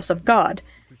of the house of God,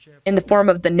 in the form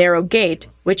of the narrow gate,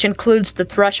 which includes the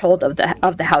threshold of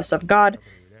the house of God.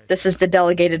 This is the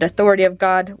delegated authority of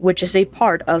God, which is a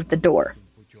part of the door.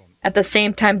 At the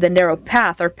same time, the narrow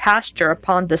path or pasture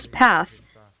upon this path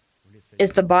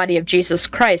is the body of Jesus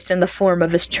Christ in the form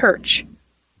of his church.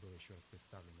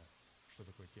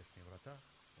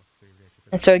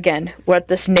 And so again, what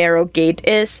this narrow gate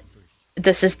is,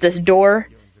 this door.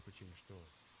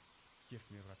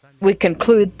 We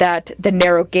conclude that the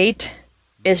narrow gate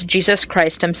is Jesus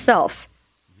Christ himself.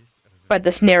 But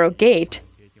this narrow gate,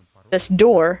 this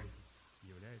door,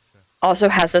 also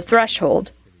has a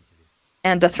threshold.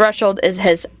 And the threshold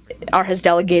are his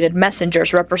delegated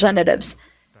messengers, representatives.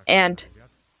 And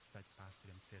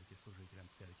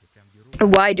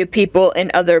why do people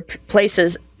in other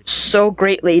places so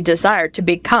greatly desire to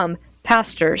become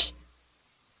pastors?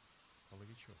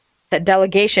 That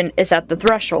delegation is at the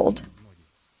threshold.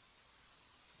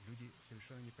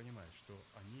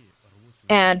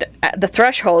 And the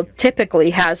threshold typically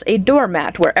has a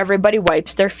doormat where everybody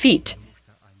wipes their feet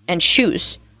and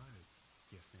shoes.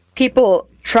 People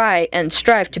try and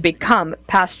strive to become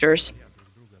pastors,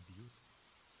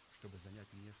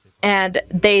 and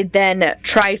they then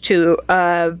try to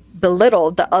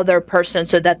belittle the other person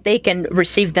so that they can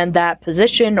receive then that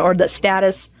position or the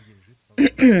status.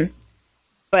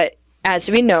 But as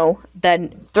we know, the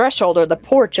threshold or the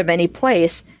porch of any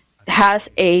place has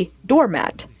a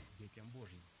doormat,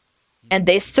 and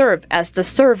they serve as the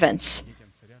servants,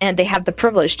 and they have the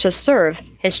privilege to serve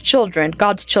his children,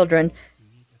 God's children.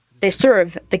 They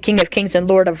serve the King of Kings and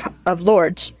Lord of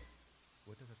Lords.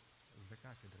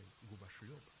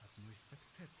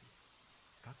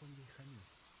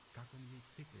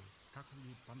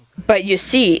 But you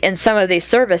see in some of these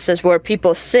services where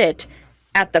people sit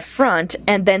at the front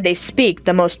and then they speak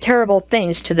the most terrible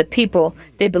things to the people.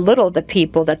 They belittle the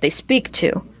people that they speak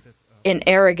to in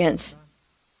arrogance.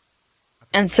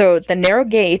 And so the narrow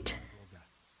gate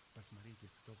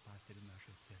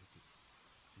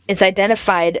is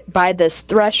identified by this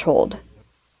threshold.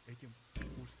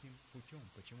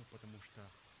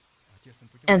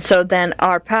 And so then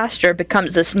our pastor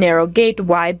becomes this narrow gate.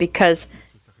 Why? Because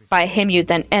by him you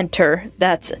then enter.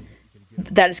 That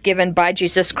is given by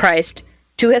Jesus Christ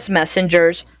to his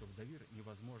messengers.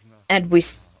 And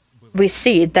we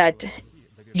see that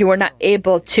you are not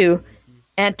able to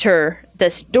enter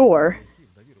this door.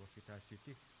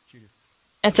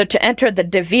 And so to enter the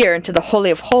devir into the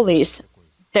Holy of Holies,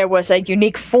 there was a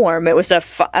unique form. It was of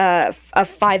 5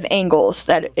 angles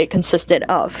that it consisted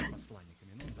of.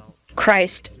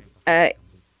 Christ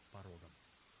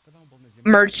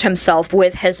merged himself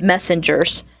with his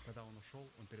messengers.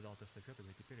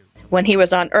 When he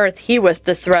was on earth, he was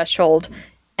the threshold,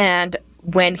 and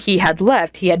when he had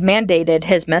left, he had mandated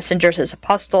his messengers, his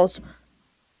apostles,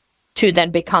 to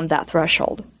then become that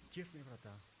threshold.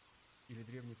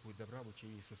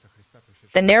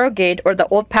 The narrow gate, or the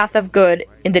old path of good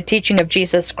in the teaching of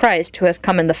Jesus Christ, who has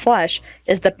come in the flesh,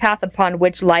 is the path upon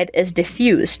which light is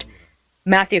diffused.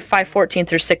 Matthew 5:14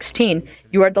 through 16.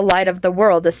 You are the light of the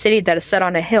world. A city that is set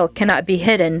on a hill cannot be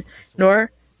hidden,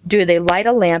 nor do they light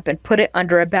a lamp and put it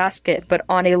under a basket, but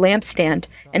on a lampstand,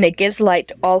 and it gives light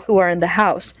to all who are in the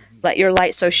house. Let your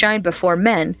light so shine before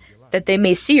men, that they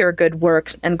may see your good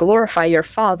works and glorify your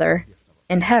Father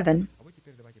in heaven.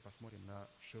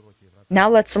 Now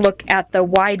let's look at the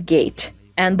wide gate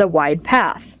and the wide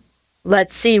path.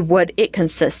 Let's see what it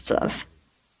consists of,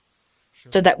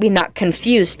 so that we not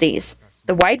confuse these.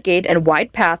 The wide gate and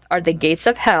wide path are the gates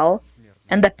of hell,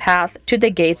 and the path to the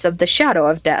gates of the shadow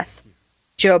of death.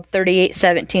 Job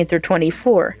 38:17 through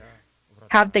 24.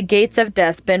 Have the gates of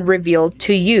death been revealed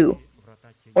to you?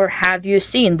 Or have you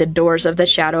seen the doors of the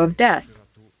shadow of death?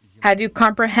 Have you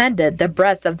comprehended the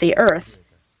breadth of the earth?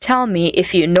 Tell me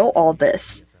if you know all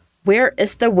this. Where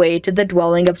is the way to the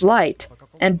dwelling of light?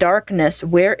 And darkness,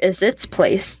 where is its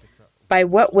place? By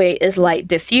what way is light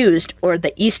diffused, or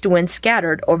the east wind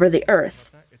scattered over the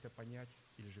earth?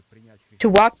 To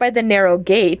walk by the narrow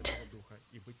gate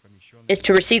is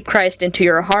to receive Christ into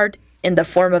your heart in the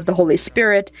form of the Holy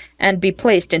Spirit and be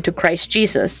placed into Christ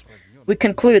Jesus. We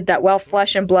conclude that while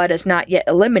flesh and blood is not yet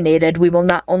eliminated, we will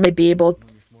not only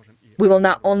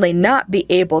not be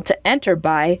able to enter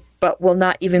by, but will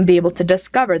not even be able to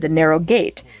discover the narrow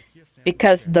gate,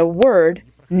 because the word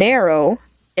narrow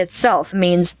itself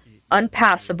means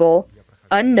unpassable,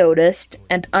 unnoticed,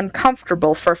 and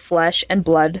uncomfortable for flesh and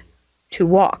blood to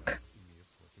walk.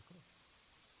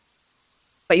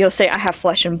 But you'll say, I have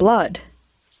flesh and blood.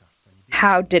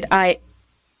 How did I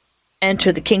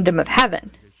enter the kingdom of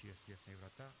heaven?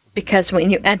 Because when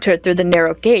you entered through the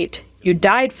narrow gate, you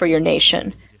died for your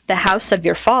nation, the house of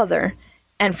your father,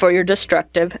 and for your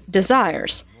destructive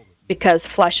desires, because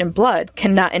flesh and blood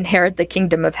cannot inherit the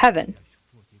kingdom of heaven.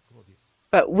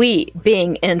 But we,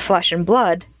 being in flesh and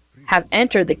blood, have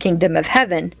entered the kingdom of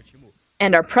heaven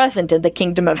and are present in the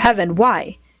kingdom of heaven.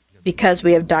 Why? Because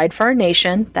we have died for our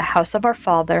nation, the house of our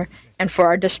father, and for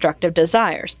our destructive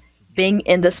desires, being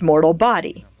in this mortal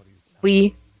body.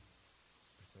 We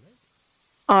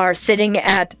are sitting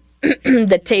at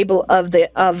the table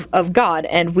of God,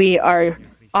 and we are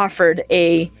offered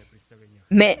a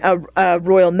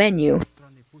royal menu.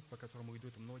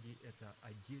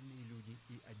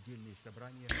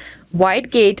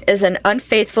 Wide gate is an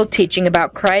unfaithful teaching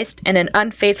about Christ and an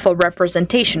unfaithful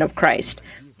representation of Christ.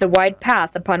 The wide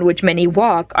path upon which many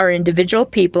walk are individual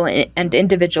people and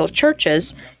individual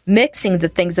churches, mixing the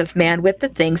things of man with the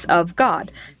things of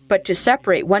God. But to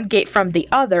separate one gate from the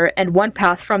other and one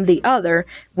path from the other,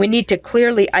 we need to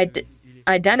clearly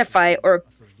identify or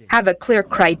have a clear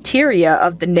criteria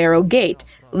of the narrow gate,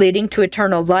 leading to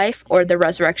eternal life or the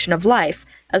resurrection of life,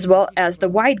 as well as the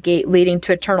wide gate leading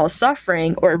to eternal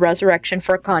suffering or resurrection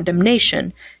for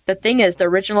condemnation. The thing is, the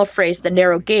original phrase, the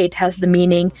narrow gate, has the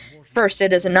meaning, first,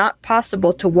 it is not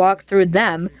possible to walk through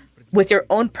them with your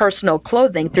own personal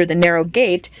clothing through the narrow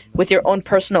gate, with your own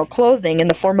personal clothing in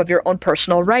the form of your own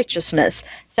personal righteousness.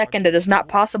 Second, it is not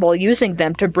possible using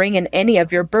them to bring in any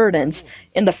of your burdens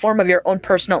in the form of your own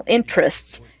personal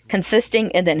interests, consisting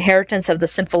in the inheritance of the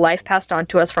sinful life passed on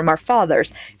to us from our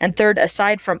fathers. And third,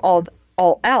 aside from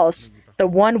all else, the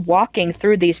one walking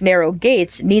through these narrow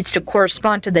gates needs to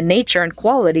correspond to the nature and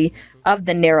quality of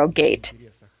the narrow gate.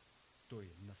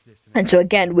 And so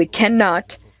again, we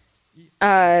cannot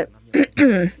come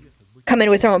in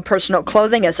with our own personal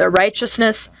clothing as our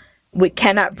righteousness. We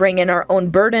cannot bring in our own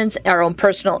burdens, our own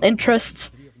personal interests,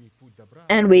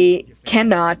 and we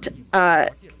cannot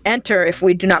enter if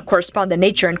we do not correspond the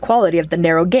nature and quality of the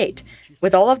narrow gate.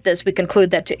 With all of this, we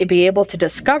conclude that to be able to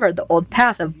discover the old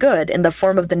path of good in the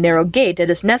form of the narrow gate, it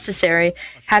is necessary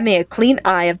having a clean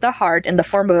eye of the heart in the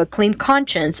form of a clean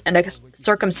conscience and a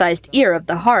circumcised ear of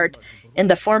the heart in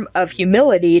the form of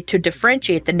humility to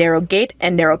differentiate the narrow gate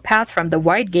and narrow path from the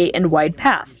wide gate and wide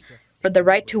path. For the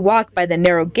right to walk by the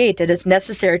narrow gate, it is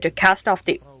necessary to cast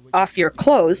off your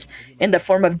clothes in the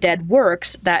form of dead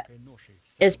works that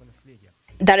is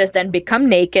then become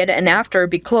naked and after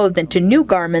be clothed into new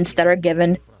garments that are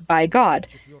given by God.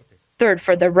 Third,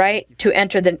 for the right to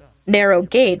enter the narrow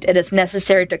gate, it is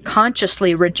necessary to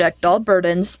consciously reject all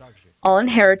burdens, all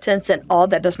inheritance, and all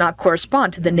that does not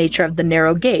correspond to the nature of the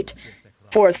narrow gate.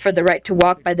 Fourth, for the right to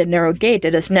walk by the narrow gate,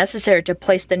 it is necessary to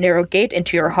place the narrow gate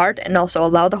into your heart and also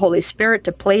allow the Holy Spirit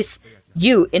to place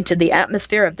you into the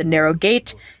atmosphere of the narrow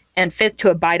gate. And fifth, to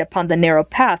abide upon the narrow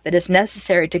path, it is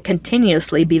necessary to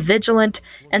continuously be vigilant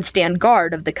and stand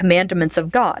guard of the commandments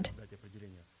of God.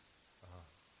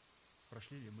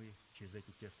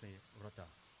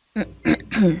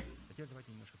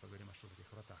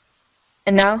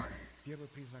 And now,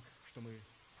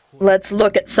 let's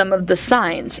look at some of the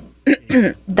signs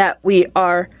that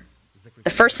the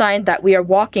first sign that we are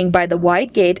walking by the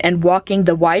wide gate and walking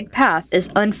the wide path is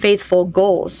unfaithful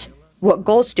goals. What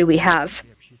goals do we have?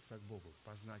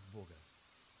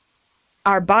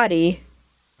 Our body,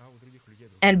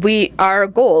 and our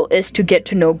goal is to get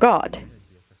to know God,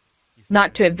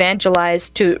 not to evangelize,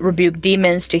 to rebuke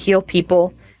demons, to heal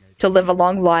people, to live a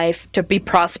long life, to be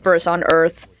prosperous on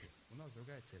earth,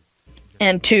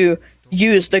 and to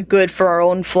use the good for our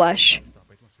own flesh.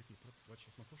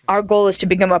 Our goal is to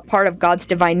become a part of God's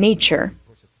divine nature.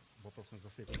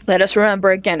 Let us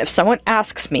remember again, if someone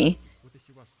asks me,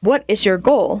 what is your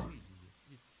goal?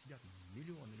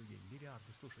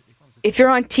 If you're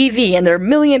on TV and there are 1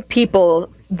 million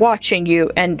people watching you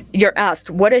and you're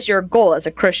asked, what is your goal as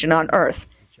a Christian on earth?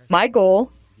 My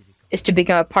goal is to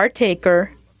become a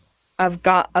partaker of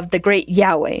God, of the great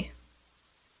Yahweh.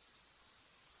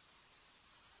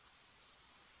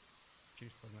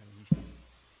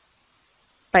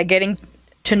 by getting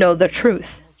to know the truth.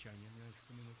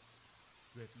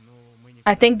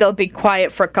 I think they'll be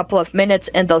quiet for a couple of minutes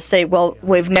and they'll say, well,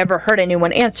 we've never heard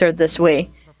anyone answer this way.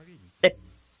 The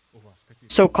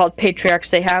so-called patriarchs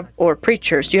they have, or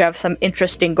preachers, do you have some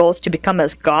interesting goals to become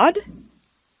as God?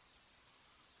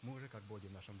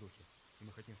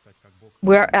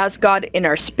 We're as God in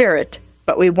our spirit,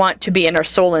 but we want to be in our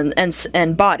soul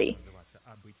and body.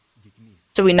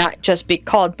 So we not just be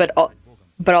called, but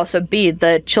also be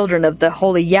the children of the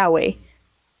Holy Yahweh.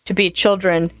 To be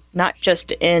children not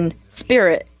just in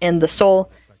spirit, in the soul,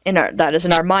 that is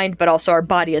in our mind, but also our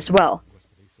body as well.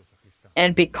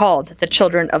 And be called the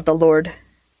children of the Lord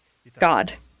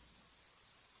God.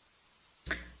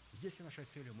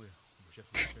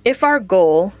 If our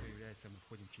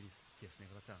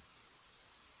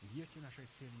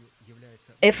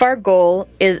goal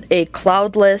is a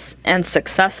cloudless and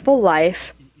successful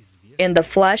life in the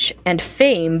flesh and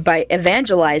fame by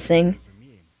evangelizing,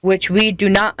 which we do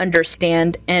not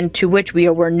understand and to which we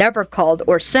were never called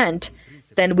or sent,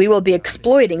 then we will be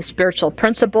exploiting spiritual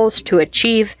principles to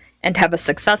achieve and have a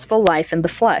successful life in the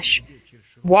flesh.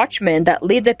 Watchmen that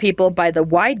lead the people by the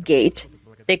wide gate,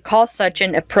 they call such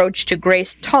an approach to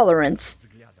grace tolerance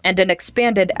and an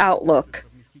expanded outlook,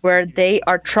 where they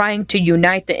are trying to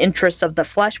unite the interests of the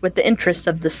flesh with the interests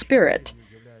of the spirit.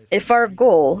 If our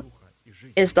goal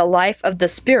is the life of the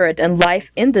spirit and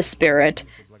life in the spirit,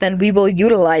 then we will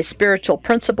utilize spiritual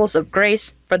principles of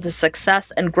grace for the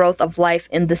success and growth of life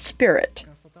in the spirit.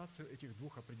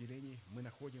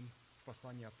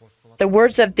 The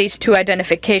words of these two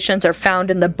identifications are found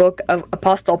in the book of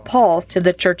Apostle Paul to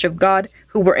the Church of God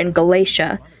who were in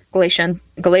Galatia.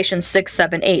 Galatians 6,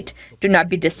 7, 8. Do not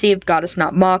be deceived, God is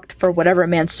not mocked, for whatever a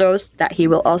man sows, that he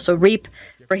will also reap.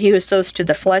 For he who sows to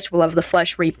the flesh will of the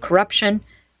flesh reap corruption,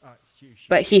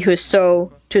 but he who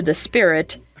sows to the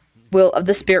Spirit will of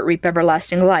the Spirit reap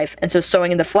everlasting life. And so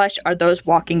sowing in the flesh are those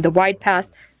walking the wide path,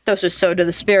 those who sow to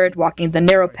the Spirit walking the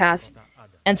narrow path.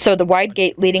 And so the wide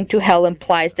gate leading to hell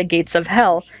implies the gates of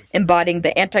hell, embodying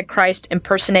the Antichrist,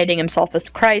 impersonating himself as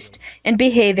Christ, and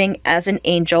behaving as an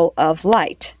angel of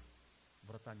light.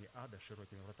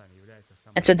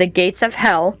 And so the gates of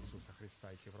hell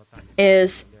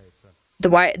is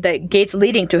the gates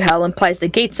leading to hell implies the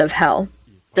gates of hell.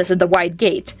 This is the wide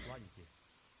gate.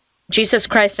 Jesus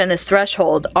Christ and his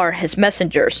threshold are his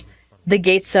messengers. The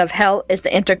gates of hell is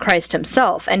the Antichrist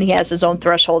himself, and he has his own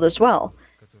threshold as well.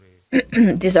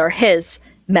 These are his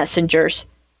messengers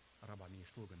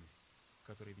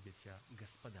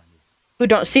who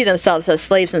don't see themselves as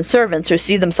slaves and servants, who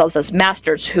see themselves as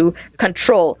masters who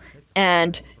control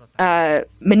and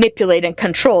manipulate and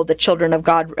control the children of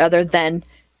God rather than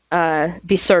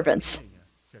be servants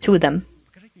to them.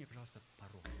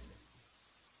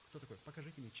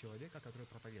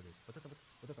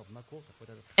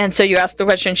 And so you ask the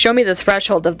question, show me the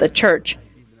threshold of the church.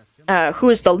 Who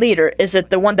is the leader? Is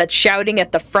it the one that's shouting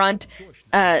at the front,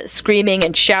 screaming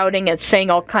and shouting and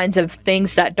saying all kinds of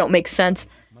things that don't make sense?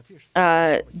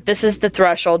 This is the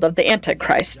threshold of the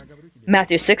Antichrist.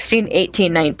 Matthew 16,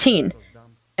 18, 19.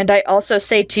 And I also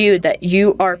say to you that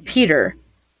you are Peter,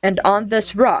 and on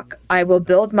this rock I will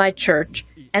build my church,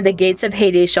 and the gates of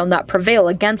Hades shall not prevail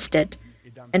against it.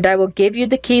 And I will give you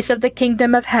the keys of the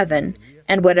kingdom of heaven,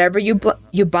 and whatever you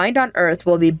bind on earth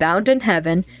will be bound in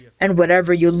heaven, and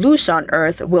whatever you loose on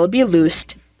earth will be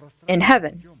loosed in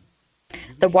heaven.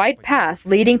 The wide path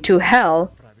leading to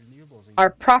hell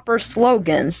are proper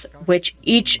slogans which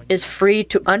each is free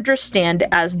to understand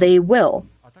as they will,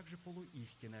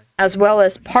 as well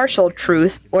as partial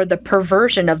truth or the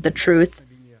perversion of the truth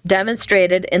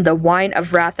demonstrated in the wine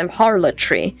of wrath and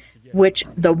harlotry, which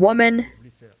the woman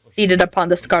seated upon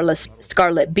the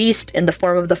scarlet beast in the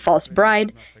form of the false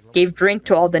bride gave drink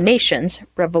to all the nations.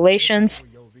 Revelations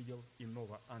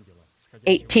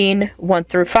 18, 1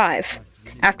 through 5.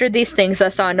 After these things I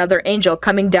saw another angel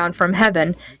coming down from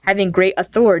heaven, having great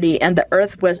authority, and the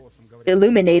earth was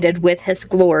illuminated with his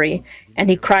glory. And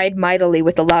he cried mightily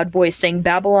with a loud voice, saying,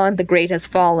 Babylon the great is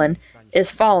fallen,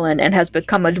 and has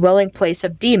become a dwelling place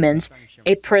of demons,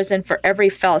 a prison for every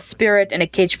foul spirit, and a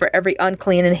cage for every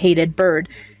unclean and hated bird.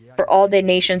 For all the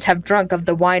nations have drunk of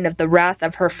the wine of the wrath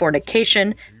of her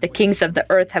fornication. The kings of the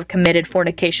earth have committed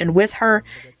fornication with her,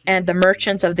 and the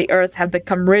merchants of the earth have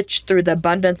become rich through the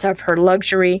abundance of her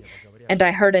luxury. And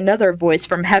I heard another voice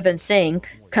from heaven saying,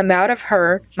 Come out of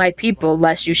her, my people,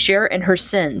 lest you share in her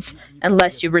sins, and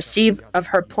lest you receive of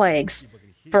her plagues.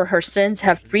 For her sins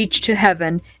have reached to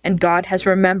heaven, and God has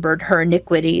remembered her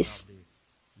iniquities.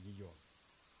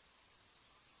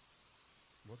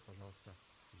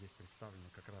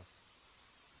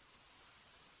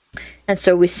 And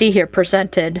so we see here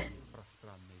presented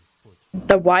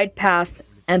the wide path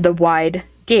and the wide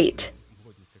gate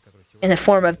in the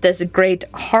form of this great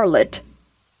harlot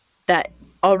that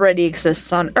already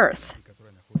exists on earth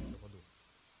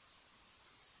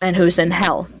and who's in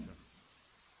hell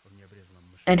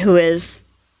and who is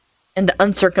in the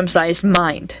uncircumcised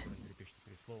mind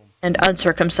and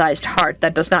uncircumcised heart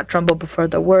that does not tremble before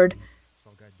the word,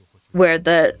 where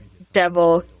the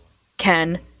devil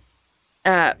can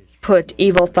put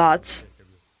evil thoughts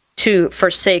to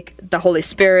forsake the Holy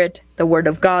Spirit, the Word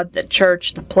of God, the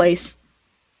church, the place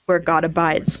where God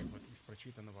abides.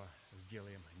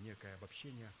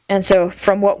 And so,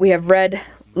 from what we have read,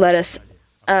 let us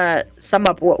sum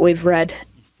up what we've read.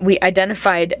 We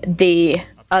identified the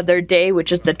other day,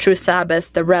 which is the true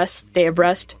Sabbath, the rest, day of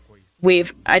rest.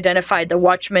 We've identified the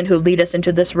watchmen who lead us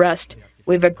into this rest.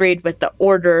 We've agreed with the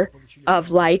order of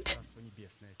light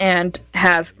and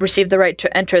have received the right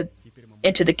to enter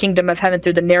into the kingdom of heaven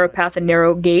through the narrow path and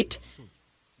narrow gate.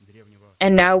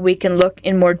 And now we can look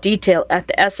in more detail at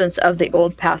the essence of the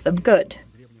old path of good.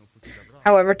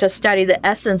 However, to study the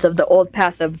essence of the old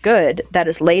path of good that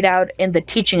is laid out in the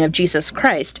teaching of Jesus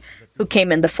Christ, who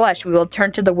came in the flesh, we will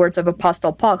turn to the words of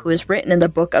Apostle Paul, who is written in the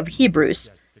book of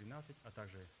Hebrews.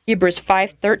 Hebrews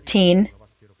 5:13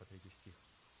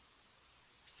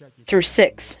 through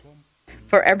 6.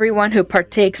 For everyone who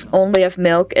partakes only of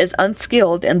milk is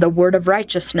unskilled in the word of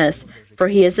righteousness, for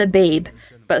he is a babe.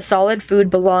 But solid food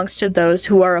belongs to those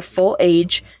who are of full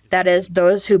age, that is,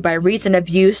 those who by reason of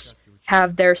use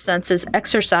have their senses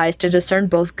exercised to discern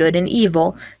both good and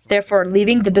evil. Therefore,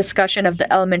 leaving the discussion of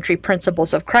the elementary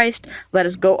principles of Christ, let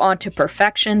us go on to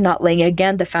perfection, not laying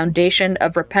again the foundation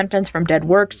of repentance from dead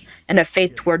works and of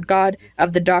faith toward God,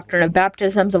 of the doctrine of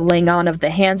baptisms, of laying on of the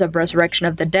hands, of resurrection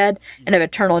of the dead, and of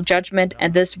eternal judgment,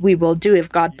 and this we will do if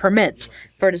God permits.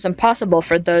 For it is impossible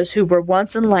for those who were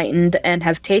once enlightened and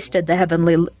have tasted the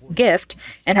heavenly gift,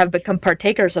 and have become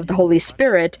partakers of the Holy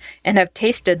Spirit, and have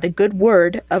tasted the good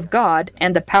word of God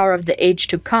and the power of the age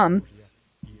to come,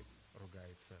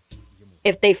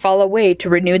 if they fall away,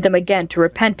 to renew them again to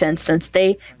repentance, since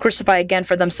they crucify again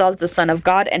for themselves the Son of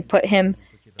God and put him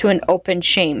to an open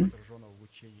shame.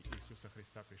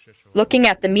 Looking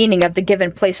at the meaning of the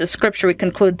given place of Scripture, we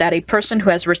conclude that a person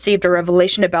who has received a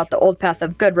revelation about the old path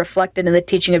of good reflected in the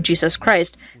teaching of Jesus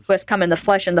Christ, who has come in the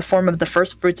flesh in the form of the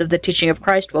first fruits of the teaching of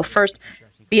Christ, will first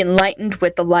be enlightened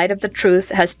with the light of the truth,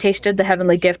 has tasted the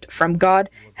heavenly gift from God,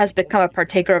 has become a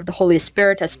partaker of the Holy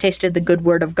Spirit, has tasted the good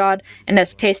word of God, and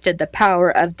has tasted the power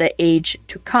of the age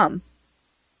to come.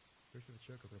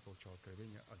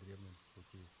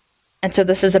 And so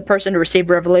this is a person who received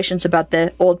revelations about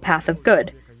the old path of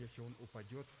good.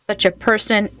 Such a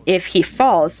person, if he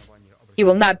falls, he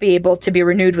will not be able to be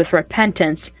renewed with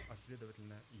repentance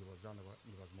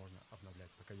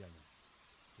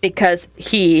because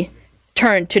he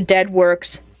turned to dead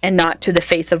works and not to the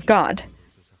faith of God.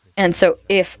 And so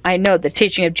if I know the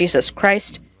teaching of Jesus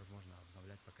Christ,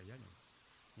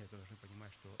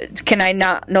 can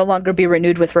I no longer be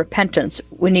renewed with repentance?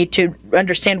 We need to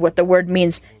understand what the word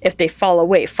means if they fall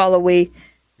away. Fall away.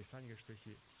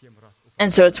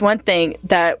 And so it's one thing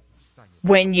that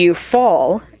when you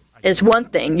fall is one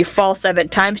thing. You fall 7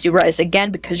 times, you rise again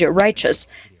because you're righteous.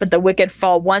 But the wicked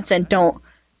fall once and don't.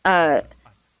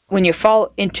 When you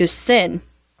fall into sin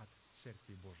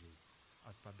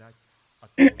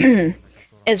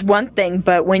is one thing,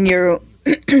 but when you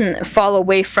fall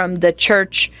away from the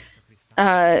church,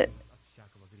 from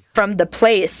the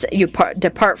place, you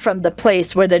depart from the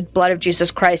place where the blood of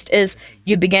Jesus Christ is,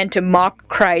 you begin to mock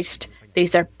Christ.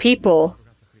 These are people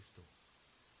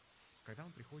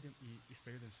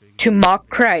to mock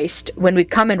Christ when we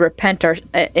come and repent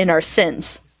in our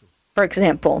sins. For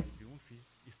example,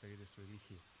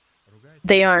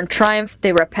 they are in triumph,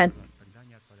 they repent.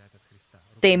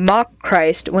 They mock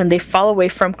Christ when they fall away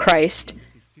from Christ.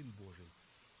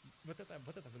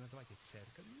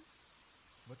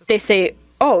 They say,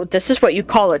 oh, this is what you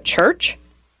call a church?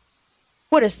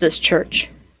 What is this church?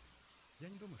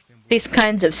 These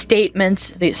kinds of statements,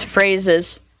 these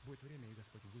phrases,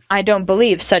 I don't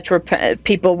believe such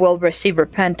people will receive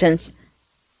repentance.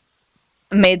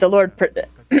 May the Lord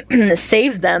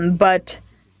save them, but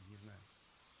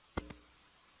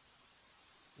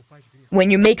when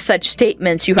you make such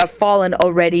statements, you have fallen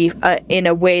already in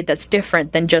a way that's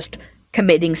different than just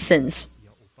committing sins.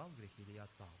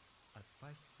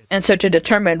 And so to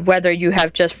determine whether you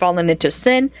have just fallen into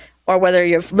sin or whether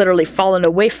you've literally fallen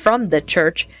away from the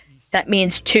church, that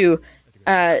means to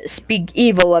speak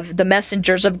evil of the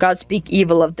messengers of God, speak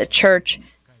evil of the church,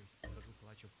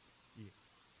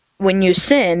 when you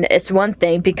sin, it's one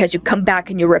thing because you come back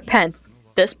and you repent.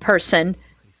 This person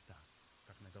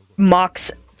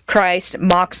mocks Christ,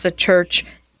 mocks the church,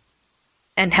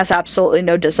 and has absolutely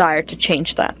no desire to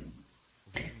change that.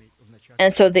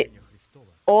 And so the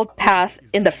old path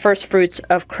in the first fruits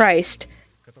of Christ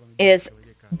is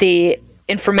the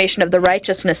information of the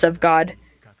righteousness of God,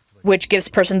 which gives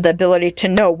person the ability to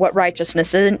know what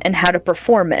righteousness is and how to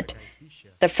perform it.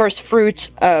 The first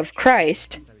fruits of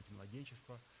Christ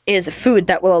is food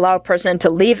that will allow a person to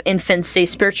leave infancy,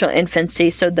 spiritual infancy,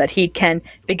 so that he can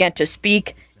begin to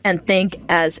speak and think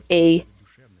as a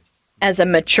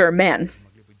mature man.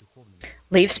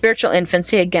 Leave spiritual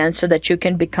infancy again so that you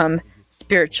can become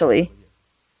spiritually,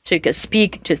 so you can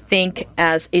speak, to think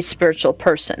as a spiritual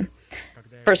person.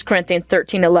 1 Corinthians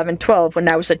 13, 11, 12. When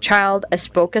I was a child, I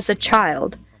spoke as a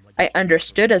child. I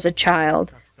understood as a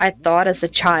child. I thought as a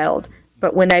child.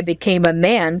 But when I became a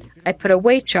man, I put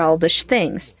away childish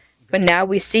things. But now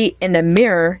we see in a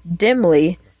mirror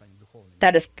dimly,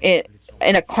 that is in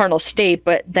a carnal state,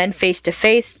 but then face to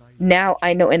face. Now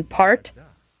I know in part,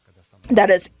 that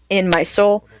is in my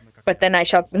soul, but then I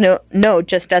shall know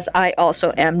just as I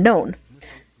also am known.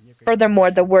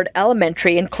 Furthermore, the word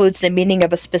elementary includes the meaning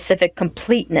of a specific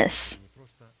completeness.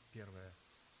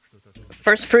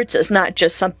 First fruits is not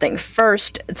just something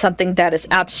first, it's something that is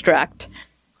abstract.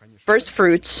 First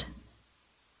fruits,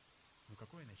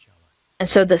 and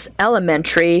so this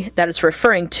elementary that it's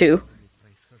referring to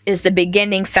is the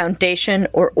beginning, foundation,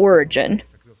 or origin.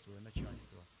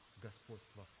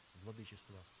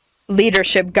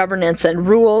 Leadership, governance, and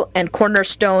rule, and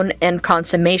cornerstone, and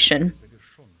consummation.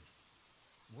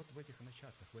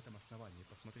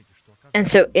 And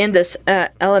so in this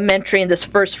elementary, in this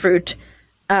first fruit,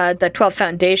 the 12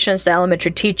 foundations, the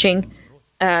elementary teaching,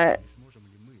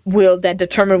 will then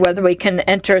determine whether we can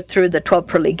enter through the 12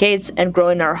 pearly gates and grow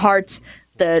in our hearts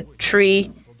the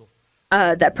tree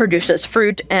that produces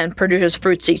fruit and produces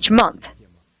fruits each month.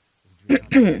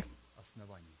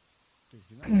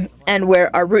 And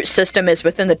where our root system is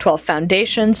within the 12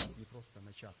 foundations,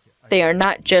 they are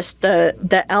not just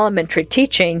the elementary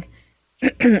teaching.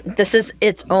 This is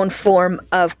its own form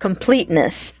of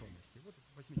completeness.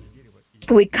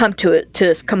 We come to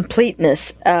this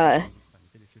completeness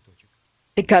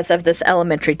because of this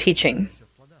elementary teaching.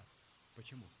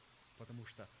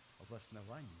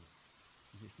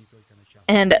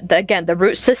 And again, the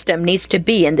root system needs to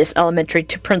be in this elementary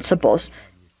principles.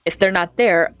 If they're not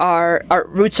there, our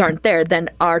roots aren't there,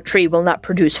 then our tree will not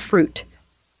produce fruit.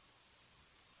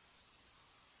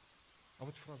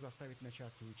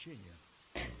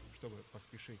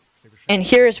 And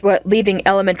here's what leaving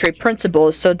elementary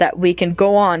principles so that we can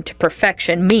go on to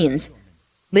perfection means.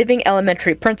 Leaving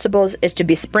elementary principles is to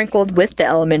be sprinkled with the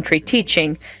elementary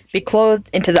teaching, be clothed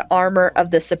into the armor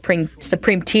of the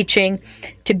supreme teaching,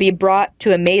 to be brought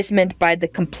to amazement by the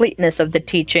completeness of the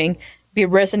teaching, be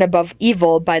risen above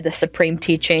evil by the supreme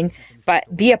teaching,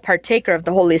 be a partaker of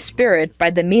the Holy Spirit by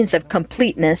the means of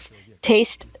completeness,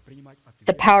 taste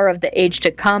the power of the age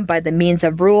to come by the means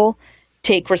of rule,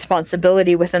 take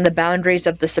responsibility within the boundaries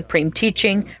of the supreme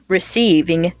teaching,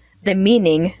 receiving the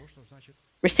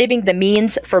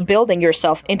means for building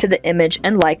yourself into the image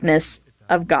and likeness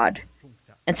of God.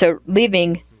 And so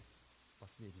leaving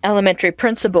elementary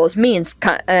principles means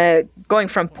going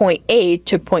from point A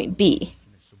to point B,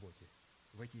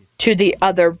 to the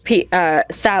other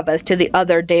Sabbath, to the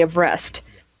other day of rest,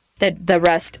 the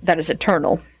rest that is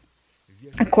eternal.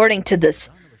 According to this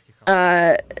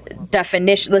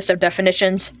list of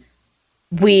definitions,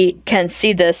 we can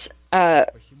see this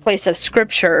place of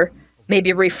Scripture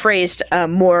maybe rephrased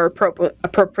more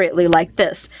appropriately like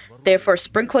this. Therefore,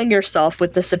 sprinkling yourself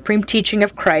with the supreme teaching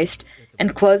of Christ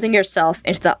and clothing yourself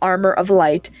into the armor of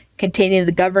light, containing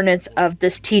the governance of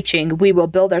this teaching, we will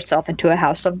build ourselves into a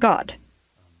house of God.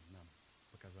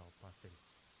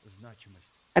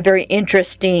 A very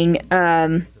interesting,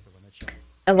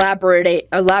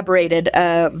 elaborated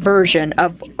version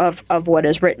of what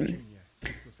is written.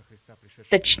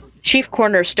 The chief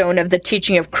cornerstone of the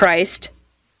teaching of Christ,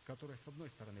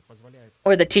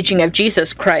 or the teaching of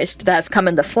Jesus Christ that has come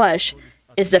in the flesh,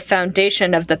 is the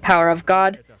foundation of the power of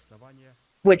God,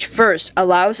 which first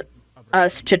allows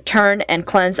us to turn and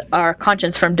cleanse our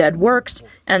conscience from dead works,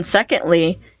 and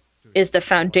secondly, is the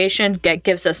foundation that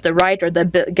gives us the right, or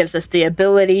gives us the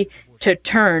ability to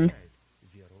turn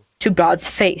to God's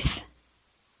faith.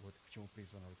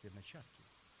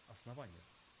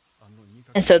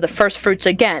 And so the first fruits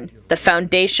again, the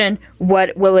foundation,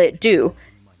 what will it do?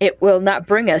 It will not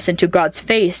bring us into God's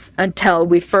faith until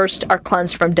we first are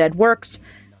cleansed from dead works.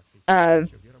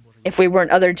 If we were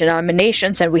in other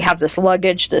denominations and we have this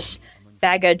luggage, this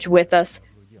baggage with us.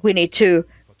 We need to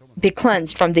be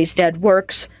cleansed from these dead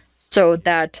works so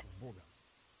that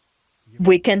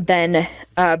we can then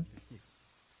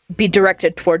be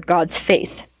directed toward God's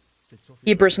faith.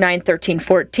 Hebrews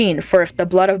 9:13-14. For if the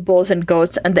blood of bulls and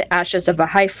goats and the ashes of a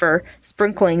heifer,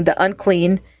 sprinkling the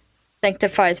unclean,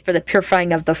 sanctifies for the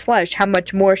purifying of the flesh, how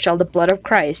much more shall the blood of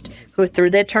Christ, who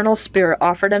through the eternal Spirit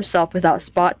offered himself without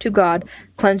spot to God,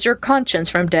 cleanse your conscience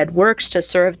from dead works to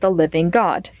serve the living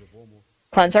God?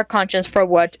 Cleanse our conscience for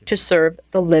what? To serve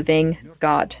the living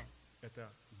God.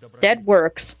 Dead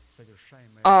works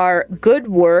are good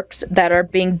works that are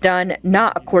being done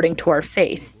not according to our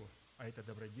faith.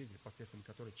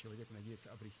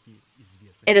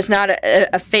 It is not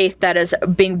a faith that is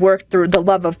being worked through the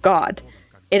love of God.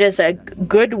 It is a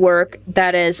good work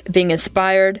that is being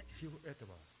inspired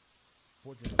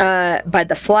by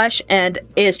the flesh and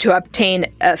is to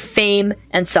obtain fame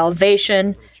and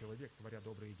salvation,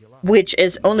 which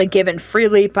is only given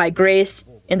freely by grace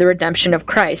in the redemption of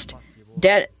Christ.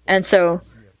 And so,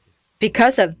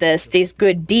 because of this, these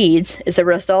good deeds is a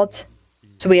result.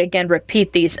 So we again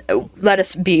repeat these. Let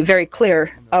us be very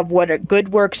clear of what are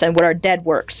good works and what are dead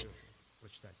works.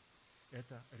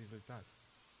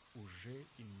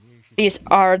 These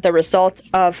are the result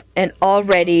of an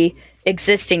already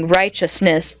existing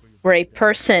righteousness where a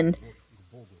person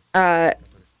these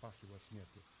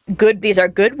are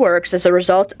good works as a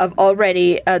result of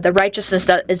already the righteousness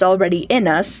that is already in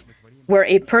us, where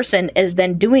a person is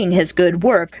then doing his good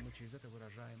work.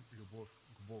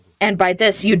 And by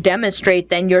this you demonstrate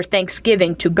then your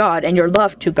thanksgiving to God and your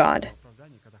love to God,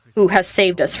 who has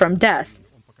saved us from death.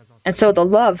 And so the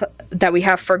love that we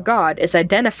have for God is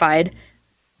identified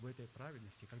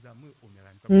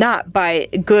not by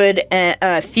good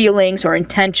feelings or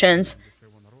intentions,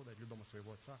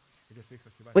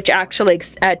 which actually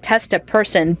test a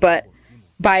person, but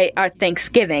by our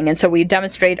thanksgiving. And so we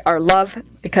demonstrate our love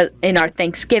because in our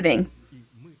thanksgiving,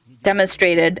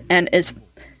 demonstrated and is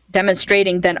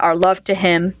demonstrating then our love to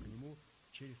him,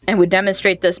 and we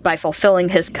demonstrate this by fulfilling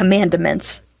his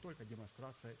commandments,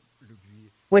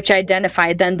 which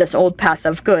identify then this old path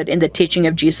of good in the teaching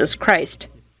of Jesus Christ.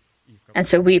 And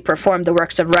so we perform the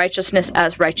works of righteousness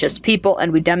as righteous people,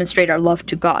 and we demonstrate our love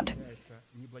to God.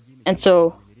 And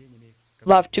so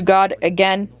love to God,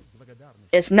 again,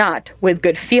 is not with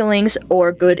good feelings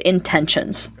or good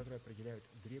intentions.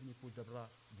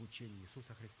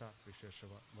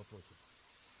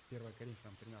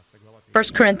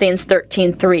 1 Corinthians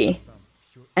 13:3.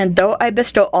 And though I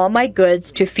bestow all my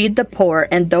goods to feed the poor,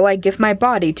 and though I give my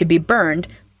body to be burned,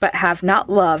 but have not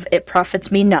love, it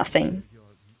profits me nothing.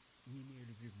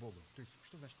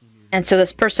 And so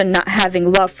this person not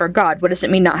having love for God, what does it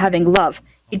mean not having love?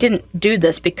 He didn't do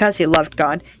this because he loved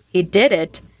God. He did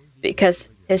it because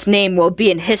his name will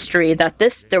be in history, that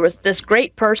there was this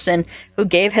great person who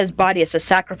gave his body as a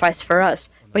sacrifice for us.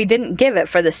 But he didn't give it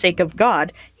for the sake of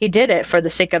God. He did it for the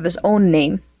sake of his own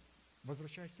name.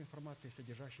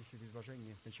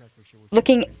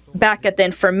 Looking back at the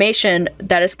information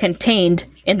that is contained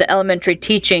in the elementary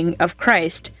teaching of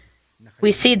Christ,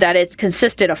 we see that it's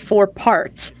consisted of 4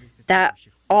 parts that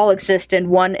all exist in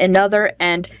one another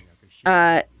and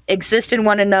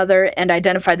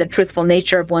identify the truthful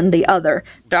nature of one the other.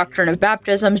 Doctrine of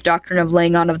baptisms, doctrine of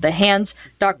laying on of the hands,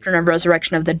 doctrine of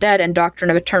resurrection of the dead, and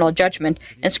doctrine of eternal judgment.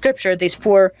 In Scripture, these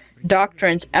 4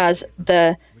 doctrines, as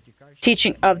the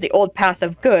teaching of the old path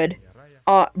of good,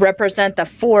 represent the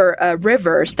 4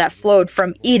 rivers that flowed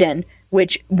from Eden,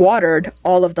 which watered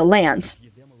all of the lands.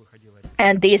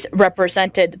 And these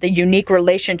represented the unique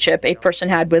relationship a person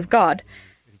had with God.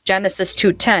 Genesis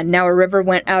 2:10, now a river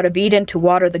went out of Eden to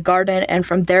water the garden, and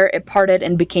from there it parted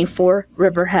and became 4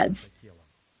 river heads.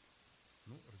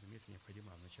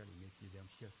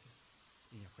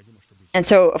 And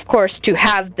so, of course, to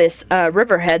have this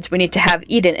river heads, we need to have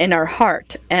Eden in our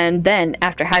heart. And then,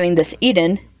 after having this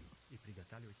Eden,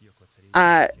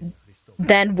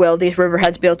 then will these river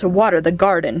heads be able to water the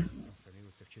garden.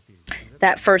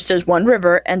 That first is 1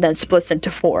 river and then splits into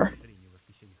 4.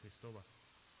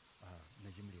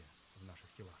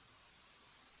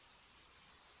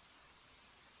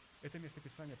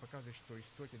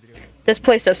 This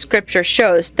place of Scripture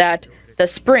shows that the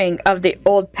spring of the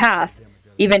old path,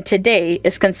 even today,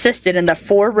 is consisted in the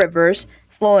 4 rivers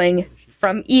flowing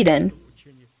from Eden.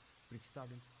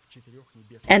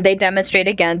 And they demonstrate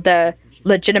again the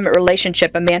legitimate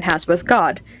relationship a man has with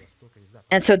God.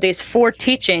 And so these 4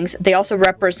 teachings, they also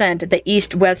represent the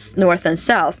east, west, north, and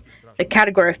south, the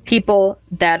category of people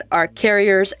that are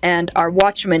carriers and are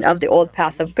watchmen of the old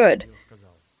path of good.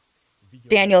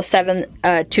 Daniel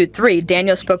 7:2-3,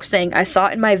 Daniel spoke, saying, I saw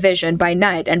in my vision by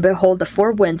night, and behold, the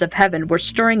four winds of heaven were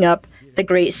stirring up the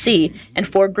great sea, and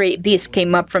four great beasts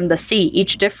came up from the sea,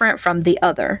 each different from the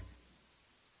other.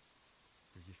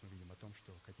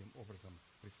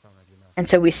 And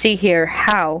so we see here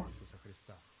how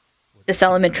this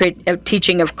elementary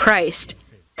teaching of Christ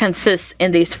consists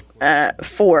in these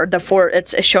four.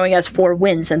 It's showing us four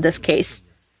winds in this case.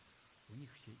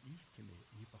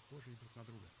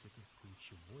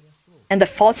 And the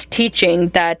false teaching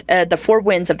that the four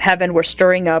winds of heaven were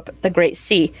stirring up the great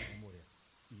sea.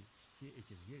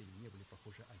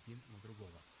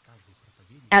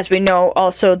 As we know,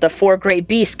 also the four great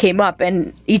beasts came up,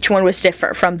 and each one was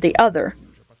different from the other.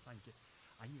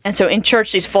 And so in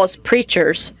church, these false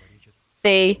preachers,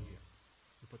 they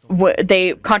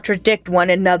contradict one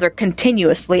another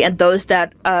continuously, and those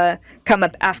that come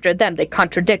up after them, they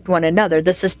contradict one another.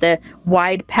 This is the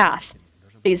wide path.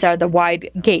 These are the wide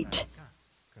gate.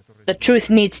 The truth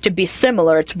needs to be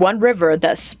similar. It's one river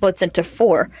that splits into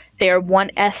four. They are one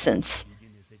essence.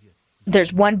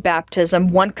 There's one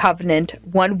baptism, one covenant,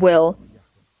 one will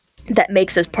that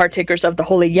makes us partakers of the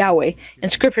Holy Yahweh. In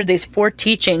Scripture, these four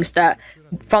teachings that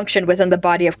function within the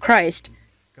body of Christ,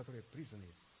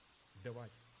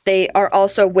 they are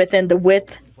also within the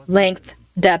width, length,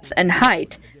 depth, and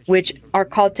height, which are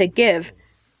called to give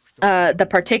the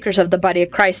partakers of the body of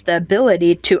Christ the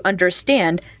ability to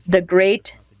understand the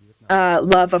great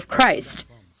love of Christ,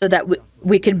 so that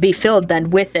we can be filled then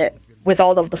with it, with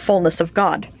all of the fullness of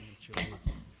God.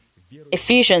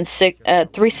 Ephesians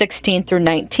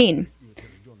 3:16-19,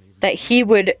 that he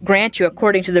would grant you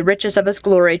according to the riches of his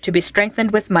glory to be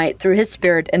strengthened with might through his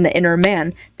Spirit in the inner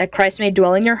man, that Christ may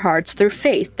dwell in your hearts through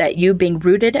faith, that you, being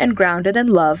rooted and grounded in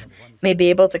love, may be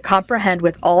able to comprehend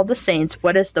with all the saints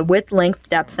what is the width, length,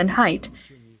 depth, and height,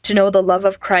 to know the love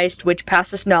of Christ which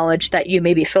passes knowledge, that you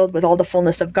may be filled with all the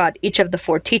fullness of God. Each of the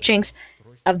four teachings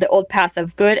of the old path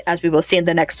of good, as we will see in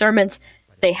the next sermons,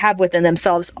 they have within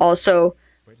themselves also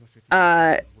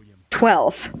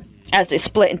 12, as they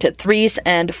split into threes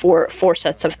and four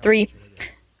sets of three,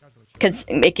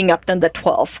 making up then the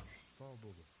 12.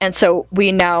 And so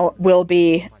we now will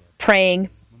be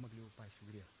praying.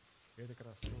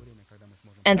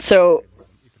 And so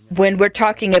when we're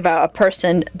talking about a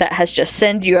person that has just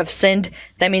sinned, you have sinned,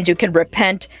 that means you can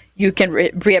repent, you can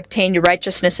reobtain your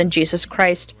righteousness in Jesus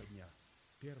Christ,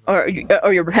 or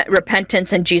your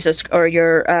repentance in Jesus, or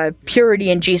your purity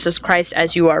in Jesus Christ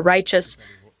as you are righteous.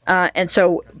 And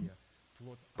so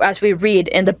as we read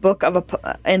in the book of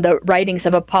in the writings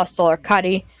of Apostle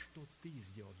Arkady,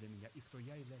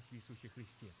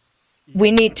 we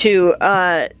need to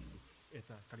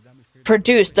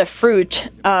produce the fruit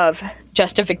of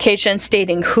justification,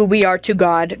 stating who we are to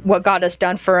God, what God has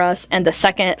done for us, and the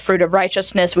second fruit of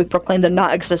righteousness, we proclaim the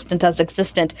not existent as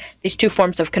existent. These two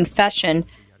forms of confession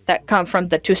that come from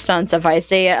the two sons of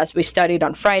Isaiah, as we studied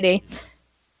on Friday.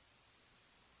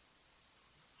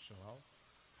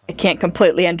 I can't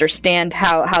completely understand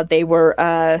how they were,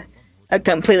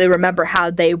 completely remember how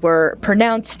they were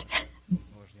pronounced.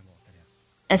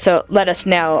 And so let us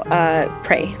now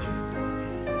pray.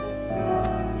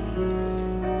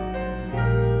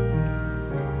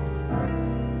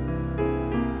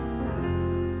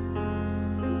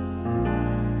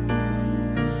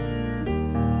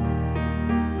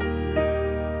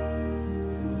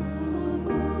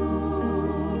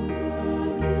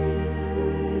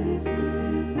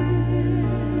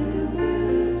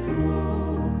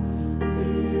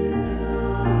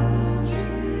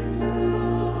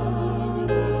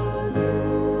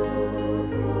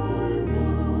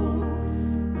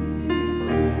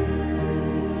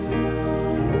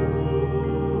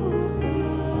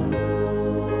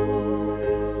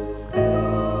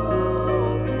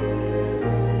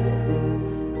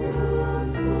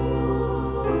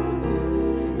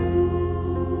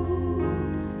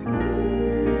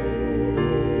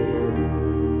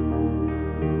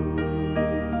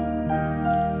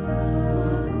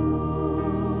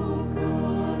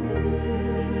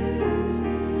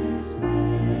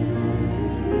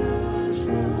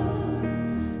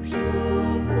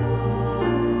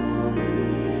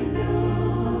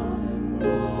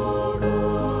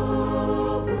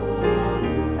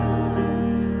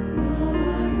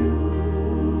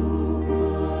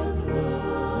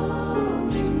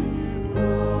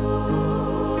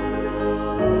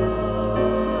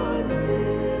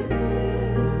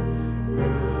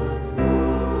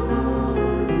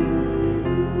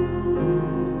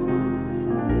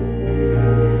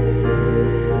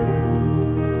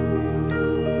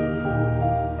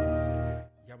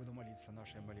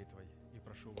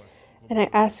 And I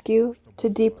ask you to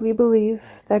deeply believe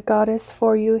that God is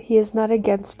for you, He is not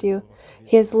against you.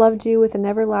 He has loved you with an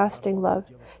everlasting love.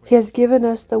 He has given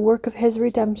us the work of His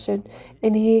redemption,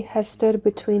 and He has stood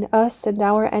between us and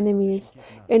our enemies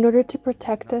in order to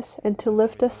protect us and to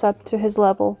lift us up to His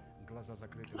level.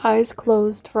 Eyes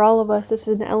closed, for all of us, this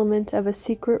is an element of a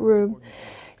secret room.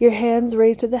 Your hands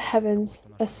raised to the heavens,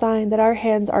 a sign that our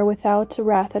hands are without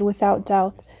wrath and without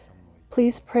doubt.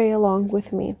 Please pray along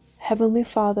with me. Heavenly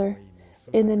Father,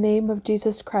 in the name of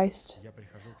Jesus Christ,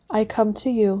 I come to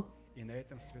you,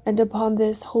 and upon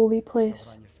this holy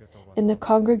place, in the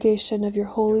congregation of your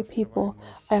holy people,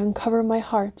 I uncover my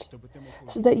heart,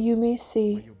 so that you may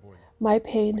see my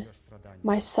pain,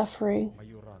 my suffering,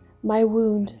 my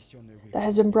wound that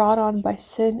has been brought on by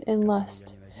sin and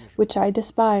lust, which I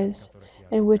despise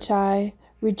and which I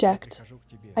reject.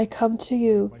 I come to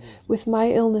you with my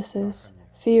illnesses,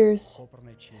 fears,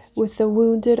 with the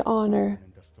wounded honor,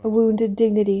 a wounded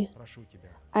dignity.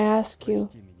 I ask you,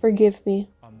 forgive me,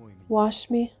 wash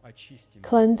me,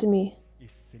 cleanse me,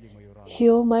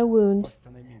 heal my wound,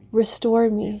 restore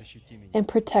me, and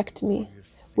protect me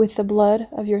with the blood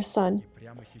of your Son.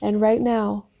 And right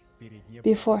now,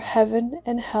 before heaven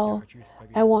and hell,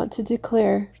 I want to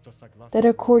declare that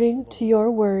according to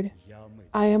your word,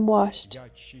 I am washed,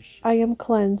 I am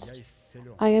cleansed,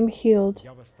 I am healed,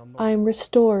 I am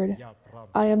restored,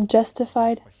 I am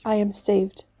justified, I am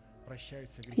saved.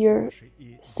 Your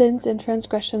sins and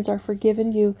transgressions are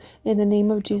forgiven you in the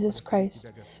name of Jesus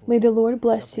Christ. May the Lord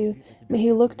bless you. May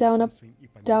He look down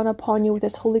upon you with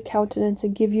His holy countenance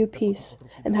and give you peace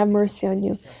and have mercy on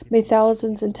you. May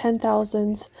thousands and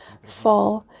 10,000s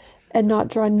fall and not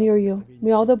draw near you.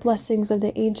 May all the blessings of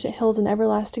the ancient hills and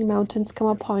everlasting mountains come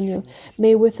upon you.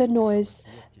 May with a noise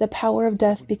the power of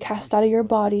death be cast out of your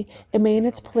body, and may in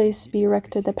its place be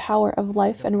erected the power of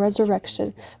life and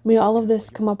resurrection. May all of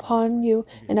this come upon you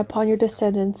and upon your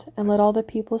descendants, and let all the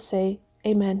people say,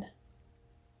 Amen.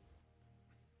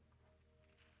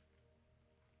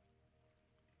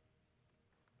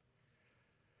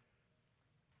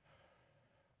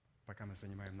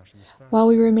 While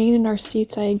we remain in our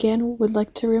seats, I again would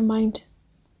like to remind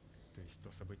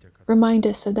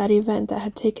us of that event that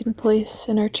had taken place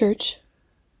in our church.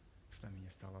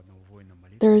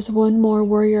 There is one more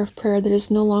warrior of prayer that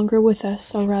is no longer with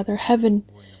us, or rather, heaven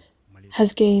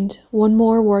has gained one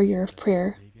more warrior of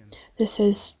prayer. This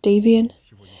is Davian,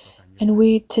 and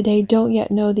we today don't yet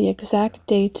know the exact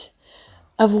date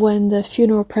of when the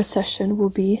funeral procession will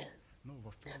be.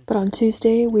 But on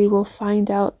Tuesday, we will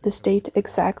find out this date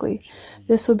exactly.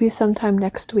 This will be sometime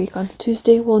next week. On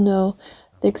Tuesday, we'll know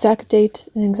the exact date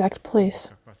and exact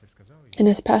place. And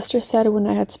as Pastor said when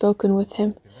I had spoken with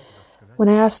him, when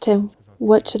I asked him,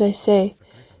 what should I say?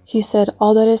 He said,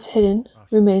 all that is hidden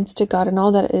remains to God, and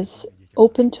all that is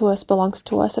open to us belongs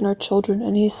to us and our children.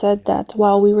 And he said that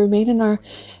while we remain in our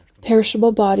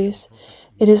perishable bodies,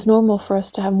 it is normal for us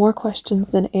to have more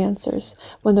questions than answers.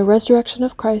 When the resurrection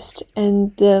of Christ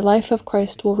and the life of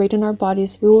Christ will reign in our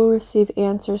bodies, we will receive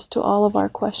answers to all of our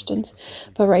questions.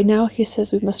 But right now, he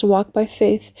says we must walk by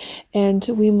faith, and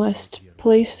we must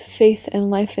place faith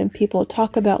and life in people.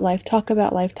 Talk about life, talk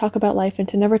about life, talk about life, and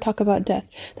to never talk about death.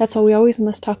 That's why we always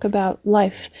must talk about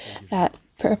life, that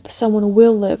someone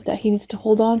will live, that he needs to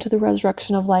hold on to the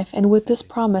resurrection of life. And with this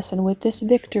promise and with this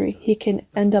victory, he can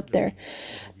end up there.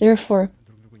 Therefore,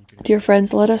 dear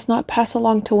friends, let us not pass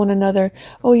along to one another,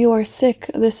 oh, you are sick,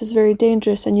 this is very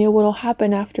dangerous, and what will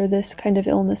happen after this kind of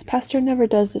illness. Pastor never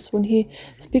does this. When he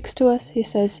speaks to us, he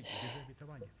says,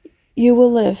 you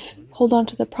will live. Hold on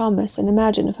to the promise. And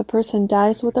imagine if a person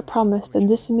dies with a promise, then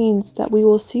this means that we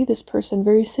will see this person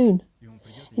very soon.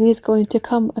 And he's going to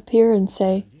come appear and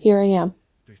say, here I am.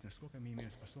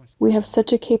 We have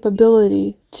such a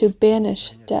capability to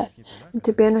banish death. And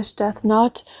to banish death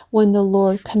not when the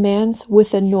Lord commands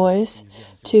with a noise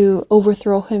to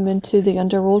overthrow him into the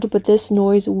underworld, but this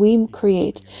noise we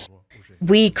create.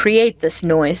 We create this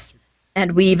noise,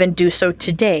 and we even do so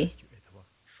today.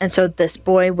 And so this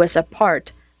boy was a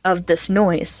part of this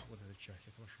noise.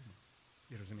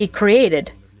 He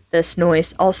created this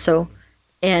noise also,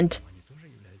 and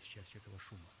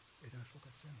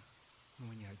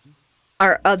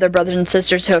our other brothers and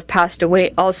sisters who have passed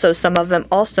away, also some of them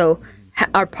also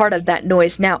are part of that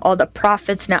noise now. All the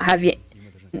prophets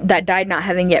that died not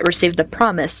having yet received the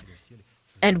promise.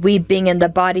 And we being in the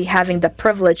body, having the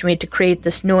privilege, we need to create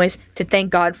this noise to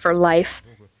thank God for life.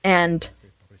 And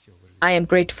I am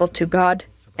grateful to God.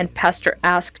 And Pastor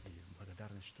asked,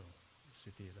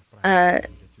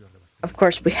 of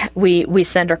course, we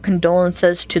send our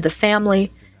condolences to the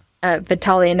family.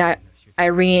 Vitaly and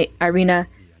Irina,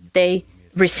 they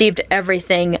received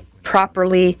everything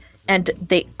properly. and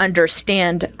they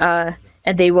understand,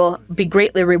 and they will be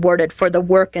greatly rewarded for the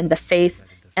work and the faith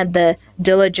and the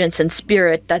diligence and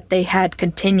spirit that they had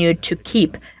continued to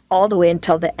keep all the way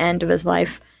until the end of his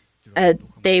life.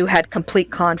 They had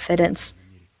complete confidence.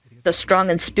 The strong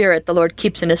in spirit the Lord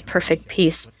keeps in his perfect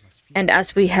peace. And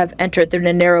as we have entered through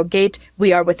the narrow gate,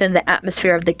 we are within the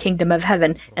atmosphere of the kingdom of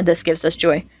heaven, and this gives us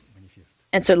joy.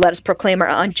 And so let us proclaim our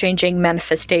unchanging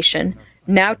manifestation.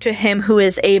 Now to him who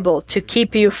is able to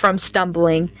keep you from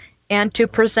stumbling and to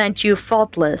present you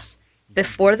faultless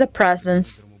before the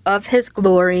presence of his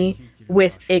glory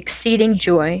with exceeding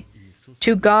joy,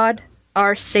 to God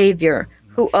our Savior,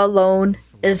 who alone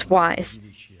is wise,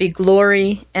 be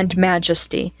glory and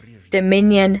majesty,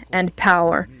 dominion and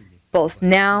power, both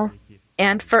now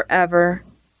and forever.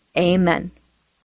 Amen.